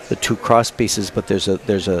the two cross pieces, but there's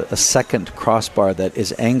a second crossbar that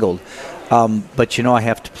is angled. But I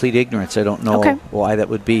have to plead ignorance. I don't know why that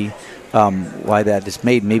would be, why that is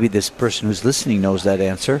made. Maybe this person who's listening knows that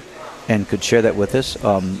answer and could share that with us.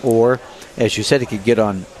 Or, as you said, it could get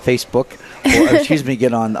on Facebook, or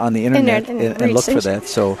get on the internet and look for that.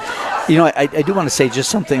 So, I do want to say just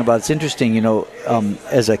something about it's interesting.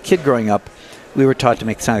 As a kid growing up, we were taught to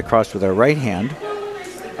make the sign of the cross with our right hand,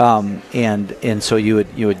 and so you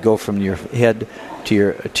would go from your head to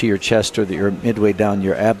your chest, or your midway down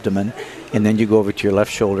your abdomen, and then you go over to your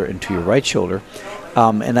left shoulder and to your right shoulder.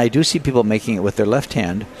 And I do see people making it with their left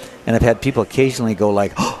hand, and I've had people occasionally go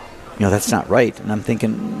like, that's not right. And I'm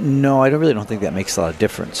thinking, no, I don't think that makes a lot of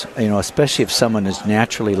difference. Especially if someone is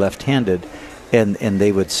naturally left-handed and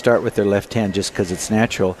they would start with their left hand just because it's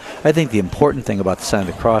natural. I think the important thing about the sign of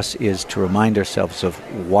the cross is to remind ourselves of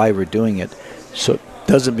why we're doing it, so it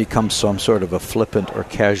doesn't become some sort of a flippant or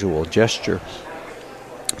casual gesture,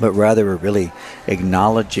 but rather we're really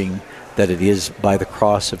acknowledging that it is by the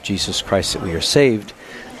cross of Jesus Christ that we are saved,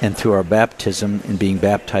 and through our baptism and being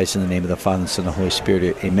baptized in the name of the Father, and Son, and the Holy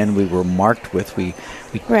Spirit, amen, we were marked with,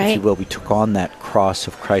 if you will, we took on that cross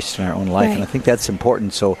of Christ in our own life. And I think that's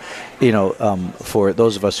important. So, for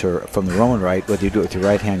those of us who are from the Roman Rite, whether you do it with your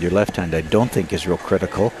right hand or your left hand, I don't think is real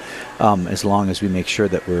critical, as long as we make sure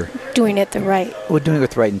that we're doing it We're doing it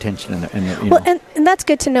with the right intention. And that's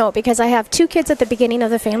good to know, because I have 2 kids at the beginning of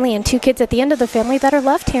the family and 2 kids at the end of the family that are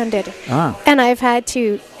left-handed. And I've had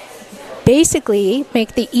to basically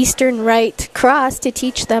make the Eastern Rite cross to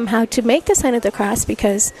teach them how to make the sign of the cross,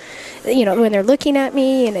 because when they're looking at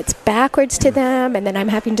me and it's backwards to them, and then I'm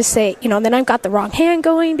having to say, then I've got the wrong hand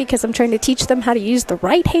going because I'm trying to teach them how to use the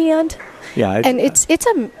right hand. And it's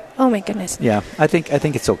oh my goodness. Yeah, I think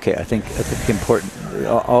it's okay. I think important.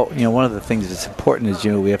 One of the things that's important is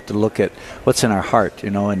we have to look at what's in our heart,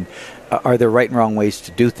 and are there right and wrong ways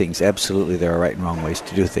to do things? Absolutely, there are right and wrong ways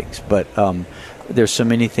to do things. But there's so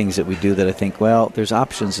many things that we do that I think, well, there's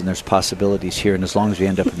options and there's possibilities here, and as long as we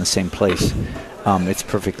end up in the same place, it's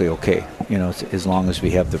perfectly okay. As long as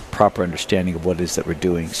we have the proper understanding of what it is that we're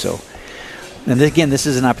doing. So, and again, this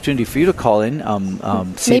is an opportunity for you to call in.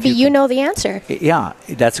 Maybe you know the answer. Yeah,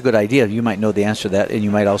 that's a good idea. You might know the answer to that, and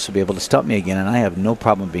you might also be able to stump me again. And I have no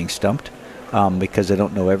problem being stumped. Because I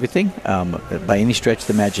don't know everything by any stretch of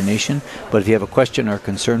the imagination. But if you have a question or a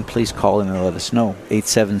concern, please call in and let us know.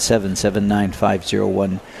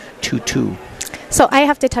 877-795-0122. So I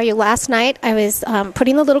have to tell you, last night I was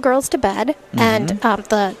putting the little girls to bed, and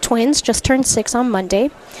the twins just turned 6 on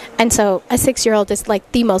Monday. And so a 6-year-old is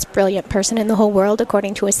like the most brilliant person in the whole world,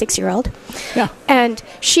 according to a 6-year-old. Yeah. And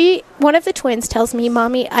one of the twins tells me,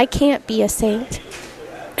 "Mommy, I can't be a saint."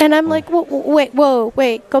 And I'm like, wait,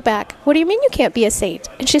 go back. What do you mean you can't be a saint?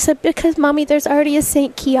 And she said, because, Mommy, there's already a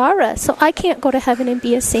Saint Kiara, so I can't go to heaven and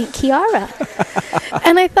be a Saint Kiara.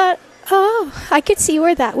 And I thought, I could see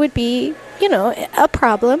where that would be, a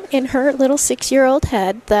problem in her little 6-year-old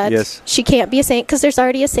head that she can't be a saint because there's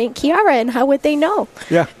already a Saint Kiara, and how would they know?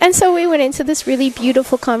 Yeah. And so we went into this really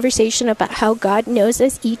beautiful conversation about how God knows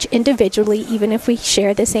us each individually, even if we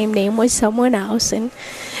share the same name with someone else, and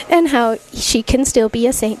how she can still be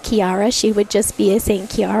a Saint Kiara. She would just be a Saint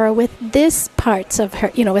Kiara with this parts of her,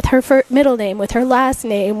 with her middle name, with her last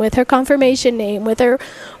name, with her confirmation name, with her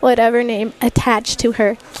whatever name attached to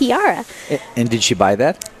her Kiara. And did she buy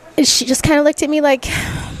that? She just kind of looked at me like,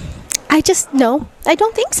 I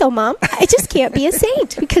don't think so, Mom. I just can't be a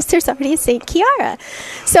saint because there's already a Saint Kiara.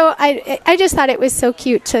 So I just thought it was so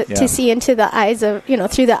cute to see into the eyes of,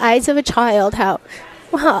 through the eyes of a child how,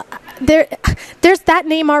 wow, there's that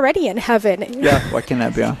name already in heaven. Yeah, why can't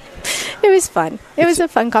that be? It was fun. It was a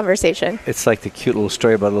fun conversation. It's like the cute little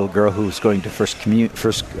story about a little girl who was going to first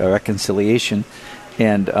reconciliation.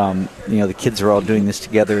 And, the kids were all doing this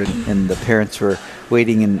together, and the parents were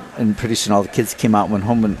waiting, and pretty soon all the kids came out and went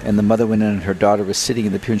home, and the mother went in, and her daughter was sitting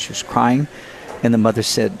in the pew, and she was crying. And the mother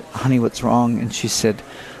said, "Honey, what's wrong?" And she said,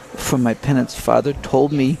 "For my penance, Father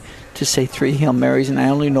told me to say 3 Hail Marys, and I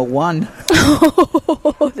only know 1.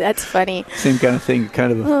 Oh, that's funny. Same kind of thing,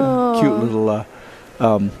 kind of a cute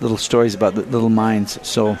little stories about the little minds.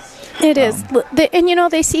 So it is.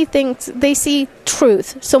 They see things, they see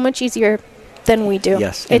truth so much easier than we do.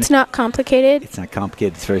 Yes. It's not complicated. It's not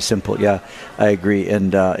complicated. It's very simple. Yeah, I agree.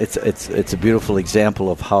 And it's a beautiful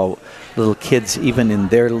example of how little kids, even in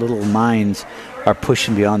their little minds, are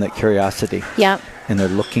pushing beyond that curiosity. Yeah. And they're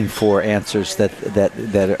looking for answers that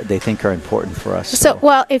they think are important for us. So,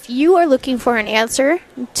 well, if you are looking for an answer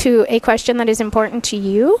to a question that is important to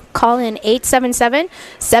you, call in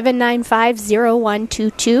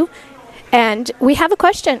 877-795-0122. And we have a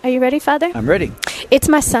question. Are you ready, Father? I'm ready. It's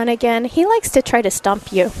my son again. He likes to try to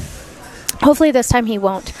stump you. Hopefully this time he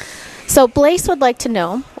won't. So Blaise would like to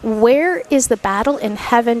know, where is the battle in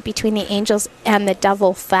heaven between the angels and the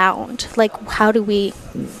devil found? Like, how do we...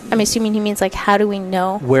 I'm assuming he means, like, how do we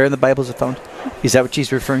know? Where in the Bible is it found? Is that what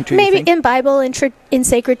she's referring to? Maybe in Bible, in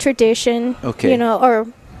sacred tradition. Okay. Or...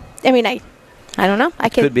 I mean, I don't know.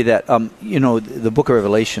 Could be that. The book of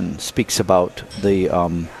Revelation speaks about the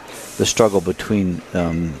struggle between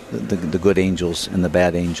the good angels and the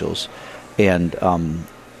bad angels, and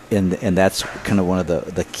that's kind of one of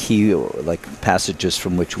the key passages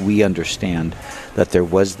from which we understand that there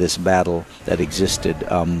was this battle that existed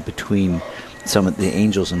between some of the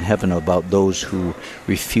angels in heaven about those who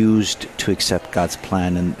refused to accept God's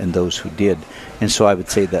plan and those who did. And so I would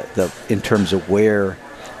say that in terms of where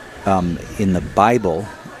in the Bible,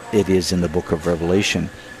 it is in the book of Revelation.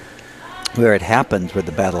 Where it happened, where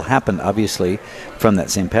the battle happened, obviously, from that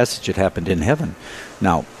same passage, it happened in heaven.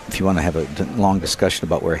 Now, if you want to have a long discussion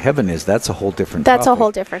about where heaven is, that's a whole different topic. That's a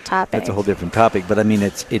whole different topic. That's a whole different topic. But I mean,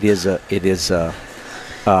 that's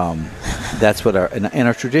what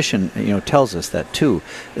our tradition, tells us that too.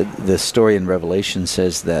 The story in Revelation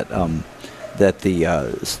says that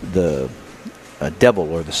the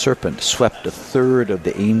devil or the serpent swept a third of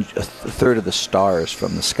the stars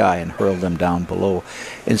from the sky and hurled them down below.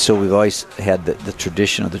 And so we've always had the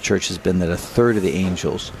tradition of the church has been that a third of the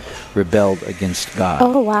angels rebelled against God.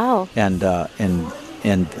 Oh, wow. And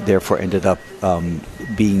therefore ended up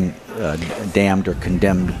being damned or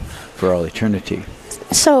condemned for all eternity.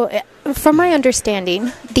 So from my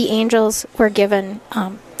understanding, the angels were given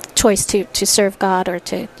choice to serve God or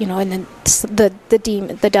to, and then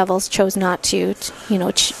the devils chose not to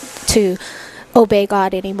obey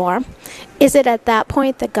God anymore. Is it at that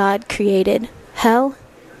point that God created hell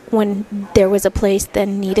when there was a place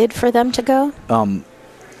then needed for them to go?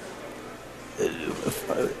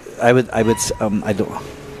 I would. I don't.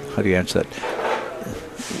 How do you answer that?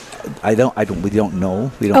 I don't. We don't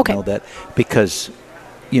know. We don't know that because,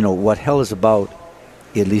 what hell is about,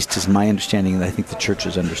 at least is my understanding, and I think the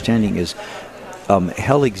church's understanding is,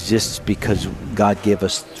 hell exists because God gave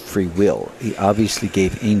us free will. He obviously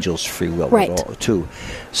gave angels free will too.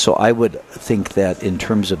 So I would think that in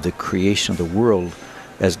terms of the creation of the world,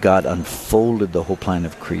 as God unfolded the whole plan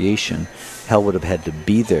of creation, hell would have had to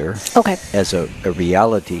be there as a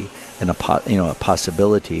reality and a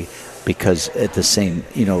possibility, because at the same,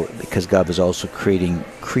 because God was also creating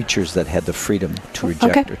creatures that had the freedom to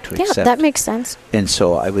reject or to accept. Yeah, that makes sense. And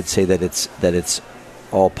so I would say that it's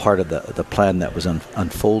all part of the plan that was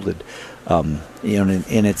unfolded. And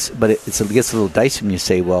it gets a little dicey when you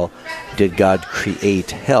say, well, did God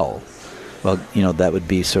create hell? Well, that would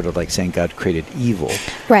be sort of like saying God created evil.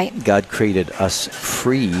 Right. God created us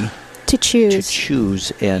free to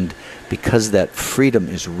choose. And because that freedom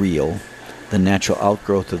is real, the natural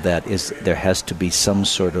outgrowth of that is there has to be some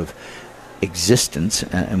sort of existence,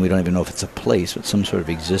 and we don't even know if it's a place, but some sort of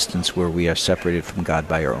existence where we are separated from God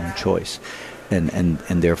by our own choice. And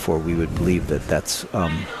therefore we would believe that's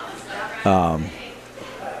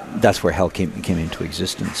where hell came into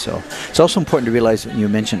existence. So it's also important to realize, you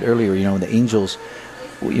mentioned earlier, the angels,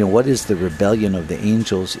 what is the rebellion of the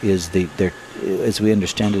angels is they're, as we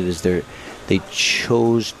understand it, is they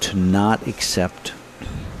chose to not accept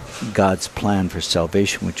God's plan for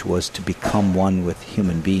salvation, which was to become one with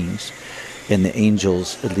human beings. And the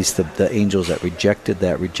angels, at least the angels that rejected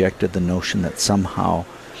the notion that somehow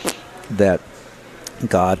that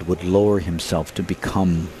God would lower himself to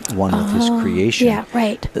become one with his creation. Yeah,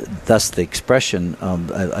 right. Thus the expression,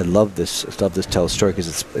 I love this tell a story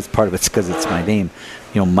because it's part of it's because it's my name.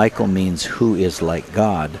 Michael means who is like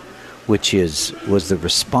God, which was the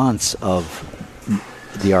response of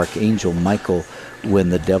the archangel Michael when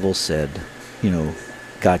the devil said,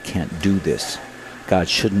 God can't do this. God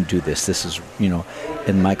shouldn't do this. This is,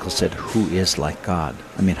 and Michael said, who is like God?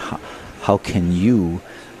 I mean, how can you,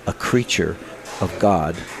 a creature of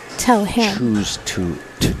God, tell him, choose to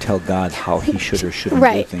tell God how he should or shouldn't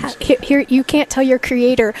do things? Here, you can't tell your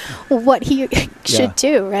creator what he should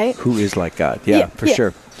do, right? Who is like God? Yeah, for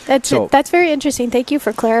sure. That's very interesting. Thank you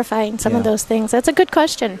for clarifying some of those things. That's a good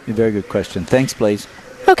question. A very good question. Thanks, Blaze.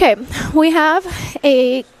 Okay, we have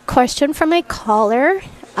a question from a caller.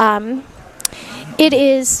 It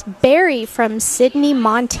is Barry from Sydney,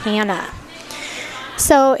 Montana.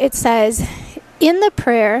 So it says, in the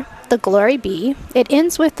prayer, the glory be, it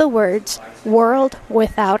ends with the words, world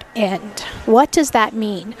without end. What does that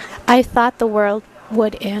mean? I thought the world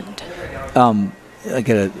would end. I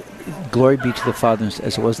get a glory be to the Father as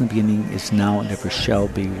it was in the beginning, is now, and ever shall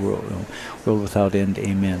be, world without end.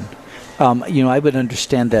 Amen. I would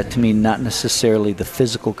understand that to mean not necessarily the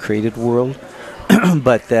physical created world,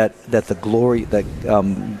 but that the glory,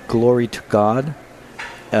 glory to God,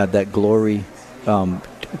 that glory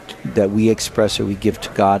that we express or we give to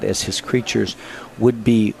God as his creatures would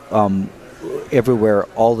be everywhere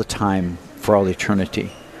all the time for all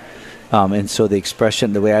eternity. And so the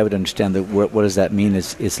expression, the way I would understand that, what does that mean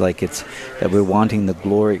is like it's that we're wanting the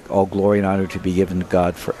glory, all glory and honor to be given to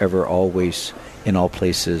God forever, always, in all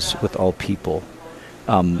places, with all people,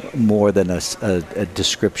 more than a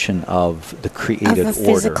description of the created of a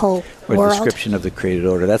physical order, or world. a description of the created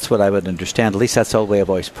order. That's what I would understand. At least that's the way I've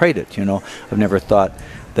always prayed it. I've never thought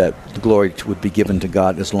that the glory would be given to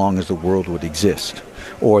God as long as the world would exist,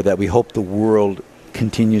 or that we hope the world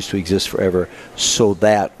continues to exist forever so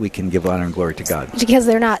that we can give honor and glory to God. Because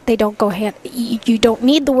they don't go hand. You don't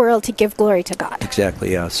need the world to give glory to God.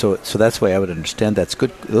 Exactly, yeah. So that's the way I would understand. That's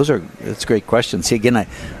good. That's great questions. See, again, I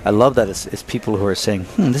love that it's people who are saying,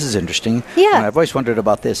 this is interesting. Yeah. I've always wondered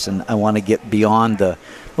about this, and I want to get beyond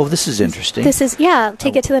this is interesting. This is,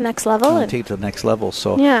 take it to the next level. Take it to the next level.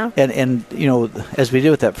 So, yeah. And as we did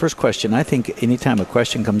with that first question, I think anytime a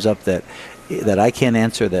question comes up that I can't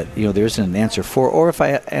answer, that there isn't an answer for, or if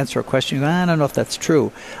I answer a question, I don't know if that's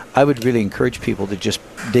true, I would really encourage people to just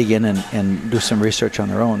dig in and do some research on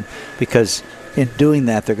their own, because in doing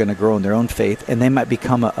that they're going to grow in their own faith, and they might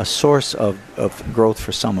become a source of growth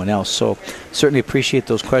for someone else. So certainly appreciate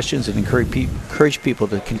those questions and encourage people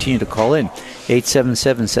to continue to call in.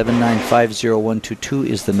 877-795-0122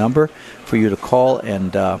 is the number for you to call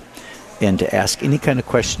and to ask any kind of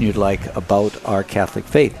question you'd like about our Catholic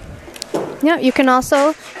faith. Yeah, you can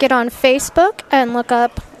also get on Facebook and look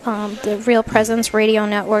up the Real Presence Radio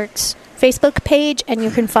Network's Facebook page, and you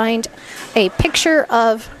can find a picture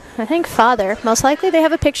of, I think, Father. Most likely they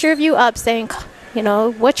have a picture of you up saying,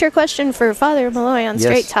 what's your question for Father Malloy on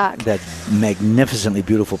Straight Talk? That magnificently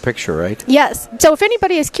beautiful picture, right? Yes. So if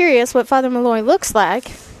anybody is curious what Father Malloy looks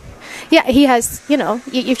like, yeah, he has,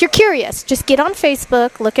 if you're curious, just get on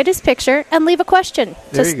Facebook, look at his picture, and leave a question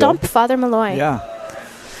to stump Father Malloy. Yeah.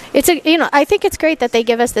 It's I think it's great that they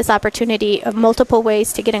give us this opportunity of multiple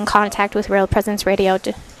ways to get in contact with Real Presence Radio,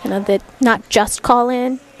 to, that not just call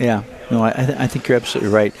in. Yeah. No, I think you're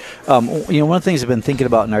absolutely right. One of the things I've been thinking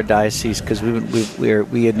about in our diocese, because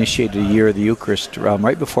we initiated a year of the Eucharist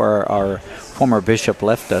right before our former bishop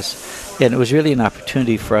left us, and it was really an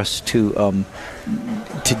opportunity for us to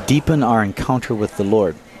deepen our encounter with the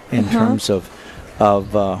Lord in terms of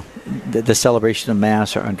the celebration of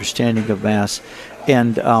Mass, our understanding of Mass.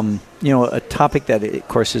 And, a topic that, of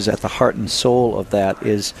course, is at the heart and soul of that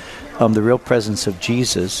is the real presence of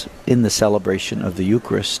Jesus in the celebration of the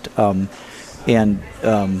Eucharist. I'd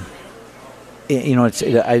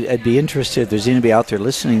be interested if there's anybody out there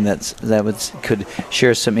listening that could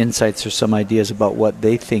share some insights or some ideas about what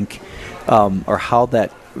they think or how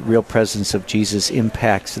that real presence of Jesus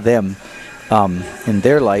impacts them in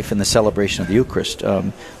their life in the celebration of the Eucharist.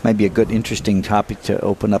 Might be a good, interesting topic to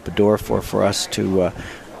open up a door for us to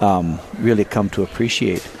really come to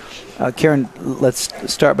appreciate. Karen, let's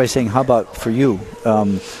start by saying, how about for you?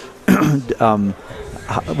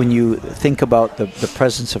 When you think about the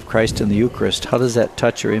presence of Christ in the Eucharist, how does that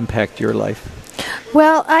touch or impact your life?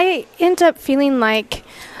 Well, I end up feeling like,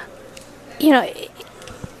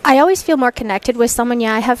 I always feel more connected with someone.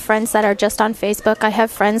 Yeah, I have friends that are just on Facebook. I have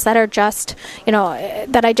friends that are just,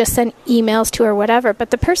 that I just send emails to or whatever. But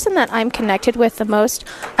the person that I'm connected with the most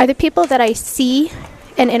are the people that I see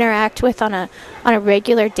and interact with on a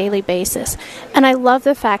regular daily basis. And I love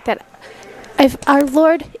the fact that if our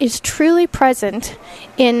Lord is truly present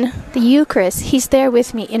in the Eucharist, He's there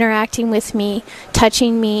with me, interacting with me,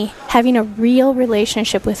 touching me, having a real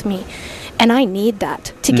relationship with me. And I need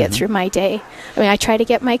that to get through my day. I mean, I try to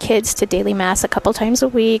get my kids to daily Mass a couple times a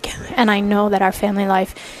week, and I know that our family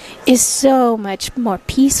life is so much more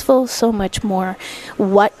peaceful, so much more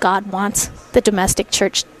what God wants the domestic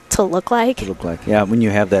church to look like. Yeah, when you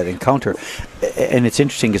have that encounter. And it's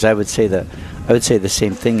interesting because I would say the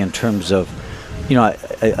same thing in terms of,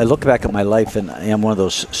 I look back at my life and I am one of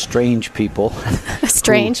those strange people.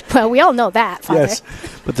 Strange? Well, we all know that, Father. Yes,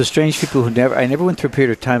 but the strange people I never went through a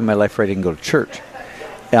period of time in my life where I didn't go to church.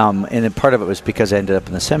 And then part of it was because I ended up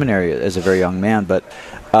in the seminary as a very young man. But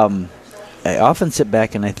I often sit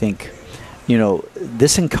back and I think,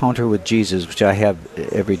 this encounter with Jesus, which I have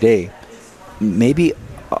every day, maybe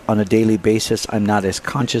on a daily basis I'm not as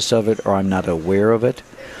conscious of it or I'm not aware of it.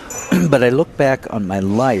 But I look back on my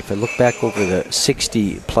life, I look back over the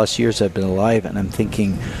 60-plus years I've been alive, and I'm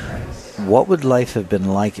thinking, what would life have been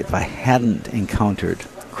like if I hadn't encountered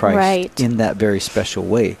Christ in that very special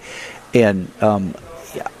way? And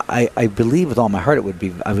I believe with all my heart it would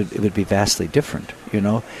be vastly different.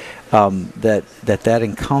 That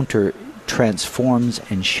encounter transforms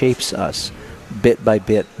and shapes us bit by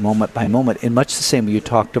bit, moment by moment, in much the same way you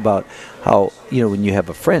talked about how, when you have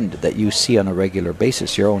a friend that you see on a regular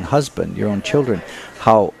basis, your own husband, your own children,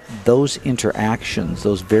 how those interactions,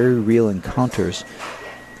 those very real encounters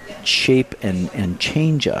shape and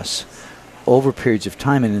change us over periods of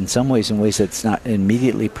time, and in some ways, in ways that's not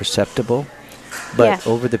immediately perceptible, but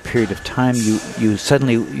over the period of time, you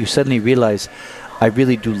suddenly realize, I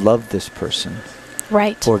really do love this person.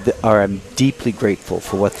 Right. Or I'm deeply grateful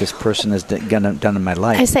for what this person has done in my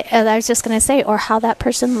life. I was just going to say, or how that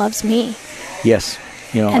person loves me. Yes.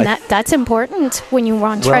 And that's important when you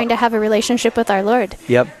are trying to have a relationship with our Lord.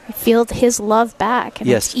 Yep. Feel His love back. And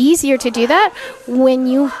yes. It's easier to do that when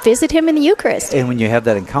you visit Him in the Eucharist. And when you have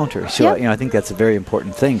that encounter. So, I think that's a very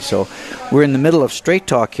important thing. So we're in the middle of Straight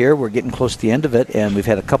Talk here. We're getting close to the end of it, and we've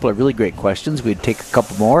had a couple of really great questions. We'd take a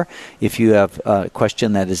couple more if you have a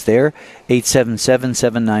question that is there.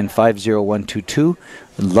 877-795-0122.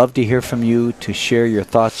 I'd love to hear from you, to share your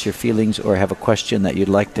thoughts, your feelings, or have a question that you'd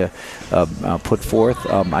like to put forth.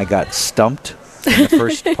 I got stumped in the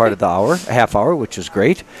first part of the half hour, which was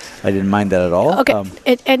great. I didn't mind that at all. Okay,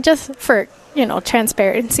 and just for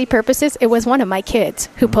transparency purposes, it was one of my kids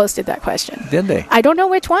who posted that question. Did they? I don't know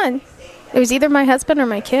which one. It was either my husband or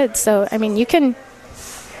my kids. So, you can...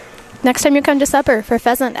 Next time you come to supper for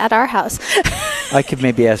pheasant at our house. I could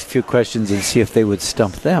maybe ask a few questions and see if they would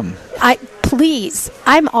stump them. please.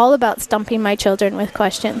 I'm all about stumping my children with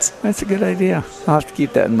questions. That's a good idea. I'll have to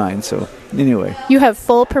keep that in mind. So, anyway. You have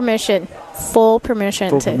full permission. Full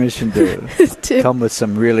permission to come with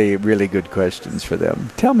some really, really good questions for them.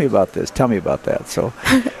 Tell me about this. Tell me about that. So,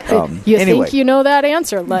 you anyway. think you know that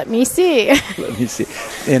answer? Let me see. Let me see.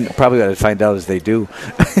 And probably what I'd find out is they do.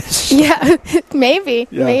 Yeah, maybe.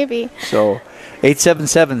 So,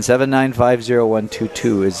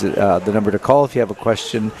 877-795-0122 is the number to call if you have a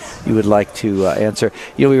question you would like to answer.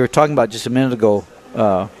 You know, we were talking about just a minute ago,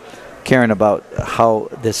 Karen, about how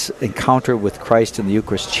this encounter with Christ in the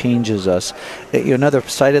Eucharist changes us. Another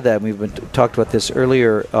side of that, and we've talked about this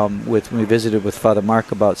earlier when we visited with Father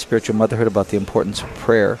Mark about spiritual motherhood, about the importance of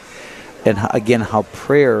prayer, and again how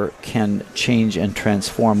prayer can change and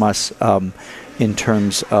transform us in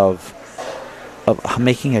terms of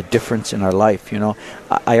making a difference in our life. You know,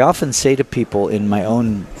 I often say to people in my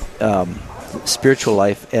own spiritual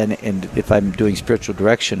life, and if I'm doing spiritual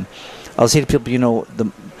direction, I'll say to people, you know,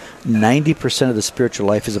 the 90% of the spiritual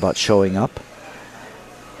life is about showing up.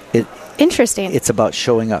 Interesting. It's about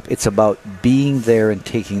showing up. It's about being there and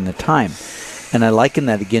taking the time. And I liken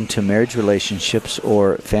that again to marriage relationships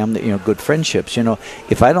or family, good friendships. You know,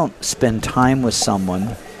 if I don't spend time with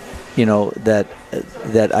someone, that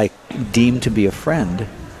I deem to be a friend,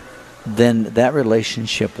 then that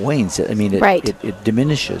relationship wanes. I mean, it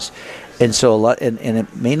diminishes. And so and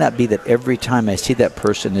it may not be that every time I see that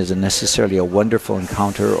person is necessarily a wonderful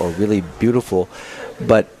encounter or really beautiful,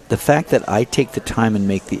 but the fact that I take the time and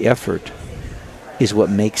make the effort is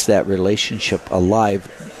what makes that relationship alive,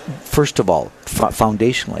 first of all,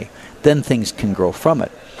 foundationally. Then things can grow from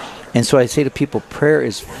it. And so I say to people, prayer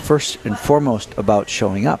is first and foremost about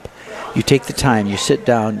showing up. You take the time, you sit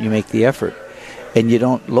down, you make the effort, and you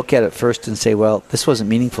don't look at it first and say, well, this wasn't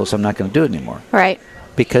meaningful, so I'm not going to do it anymore. Right.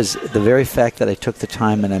 Because the very fact that I took the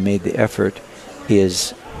time and I made the effort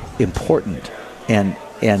is important and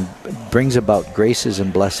brings about graces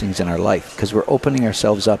and blessings in our life, because we're opening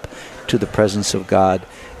ourselves up to the presence of God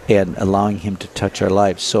and allowing Him to touch our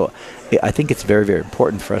lives. So I think it's very, very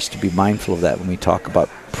important for us to be mindful of that when we talk about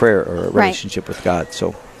prayer or a relationship with God.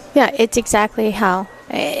 So yeah, it's exactly how.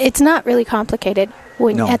 It's not really complicated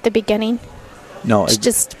at the beginning. No.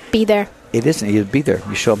 Just be there. It isn't. You be there.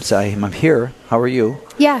 You show up and say, I'm here. How are you?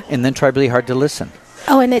 Yeah. And then try really hard to listen.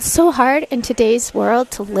 Oh, and it's so hard in today's world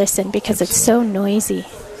to listen because it's so noisy.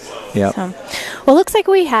 Yeah. Well, looks like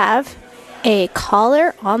we have a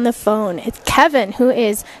caller on the phone. It's Kevin, who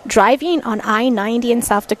is driving on I-90 in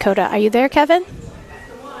South Dakota. Are you there, Kevin?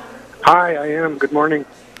 Hi, I am. Good morning.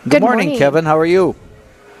 Good morning, Kevin. How are you?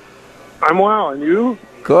 I'm well, and you?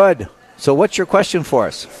 Good. So what's your question for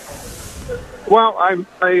us? Well, I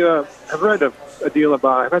have read a deal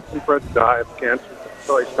about, I've had some friends die of cancer,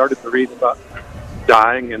 so I started to read about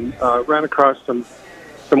dying and ran across some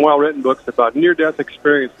well-written books about near-death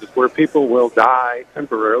experiences where people will die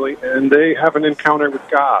temporarily and they have an encounter with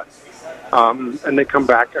God, and they come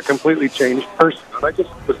back a completely changed person. And I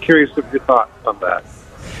just was curious of your thoughts on that.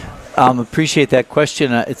 Appreciate that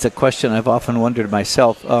question. It's a question I've often wondered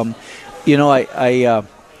myself.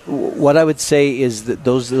 What I would say is that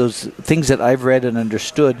those things that I've read and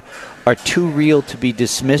understood are too real to be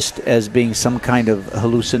dismissed as being some kind of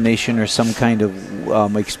hallucination or some kind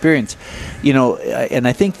of experience. And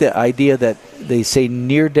I think the idea that they say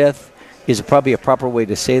near death is probably a proper way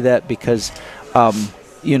to say that, because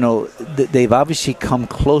they've obviously come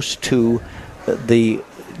close to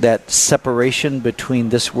that separation between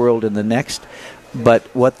this world and the next. But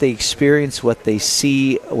what they experience, what they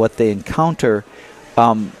see, what they encounter,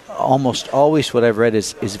 almost always what I've read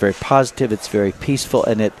is very positive. It's very peaceful,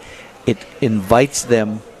 and it invites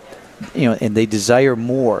them, and they desire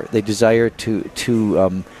more. They desire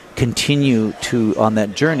to continue on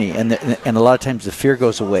that journey, and a lot of times the fear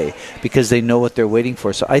goes away because they know what they're waiting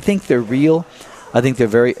for. So I think they're real. I think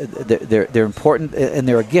they're important, and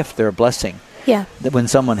they're a gift. They're a blessing. Yeah. When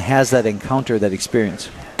someone has that encounter, that experience.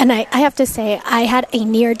 And I have to say, I had a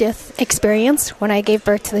near-death experience when I gave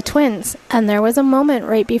birth to the twins. And there was a moment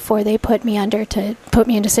right before they put me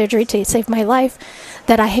into surgery to save my life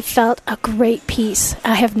that I have felt a great peace.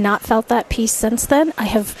 I have not felt that peace since then. I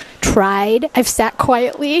have tried. I've sat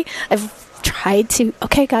quietly. I've tried to,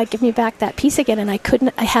 okay, God, give me back that peace again. And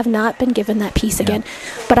I have not been given that peace again.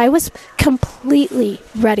 But I was completely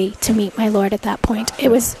ready to meet my Lord at that point. It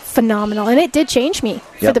was phenomenal. And it did change me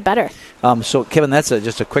for the better. So, Kevin, that's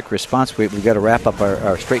just a quick response. We've got to wrap up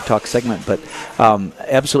our Straight Talk segment. But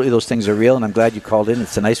absolutely those things are real, and I'm glad you called in.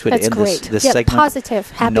 It's a nice way to end this segment. Positive,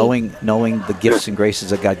 happy. Knowing the gifts and graces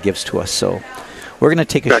that God gives to us. So we're going to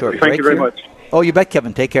take a short break. Thank you very much. Oh, you bet,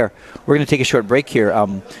 Kevin. Take care. We're going to take a short break here.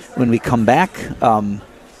 When we come back,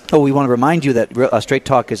 we want to remind you that Straight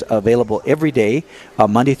Talk is available every day,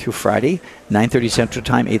 Monday through Friday, 9:30 Central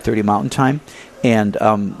Time, 8:30 Mountain Time. And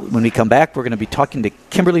when we come back, we're going to be talking to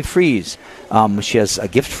Kimberly Fries. She has a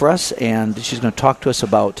gift for us, and she's going to talk to us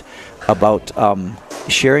about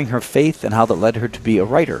sharing her faith and how that led her to be a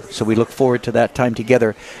writer. So we look forward to that time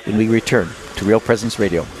together when we return to Real Presence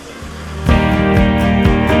Radio.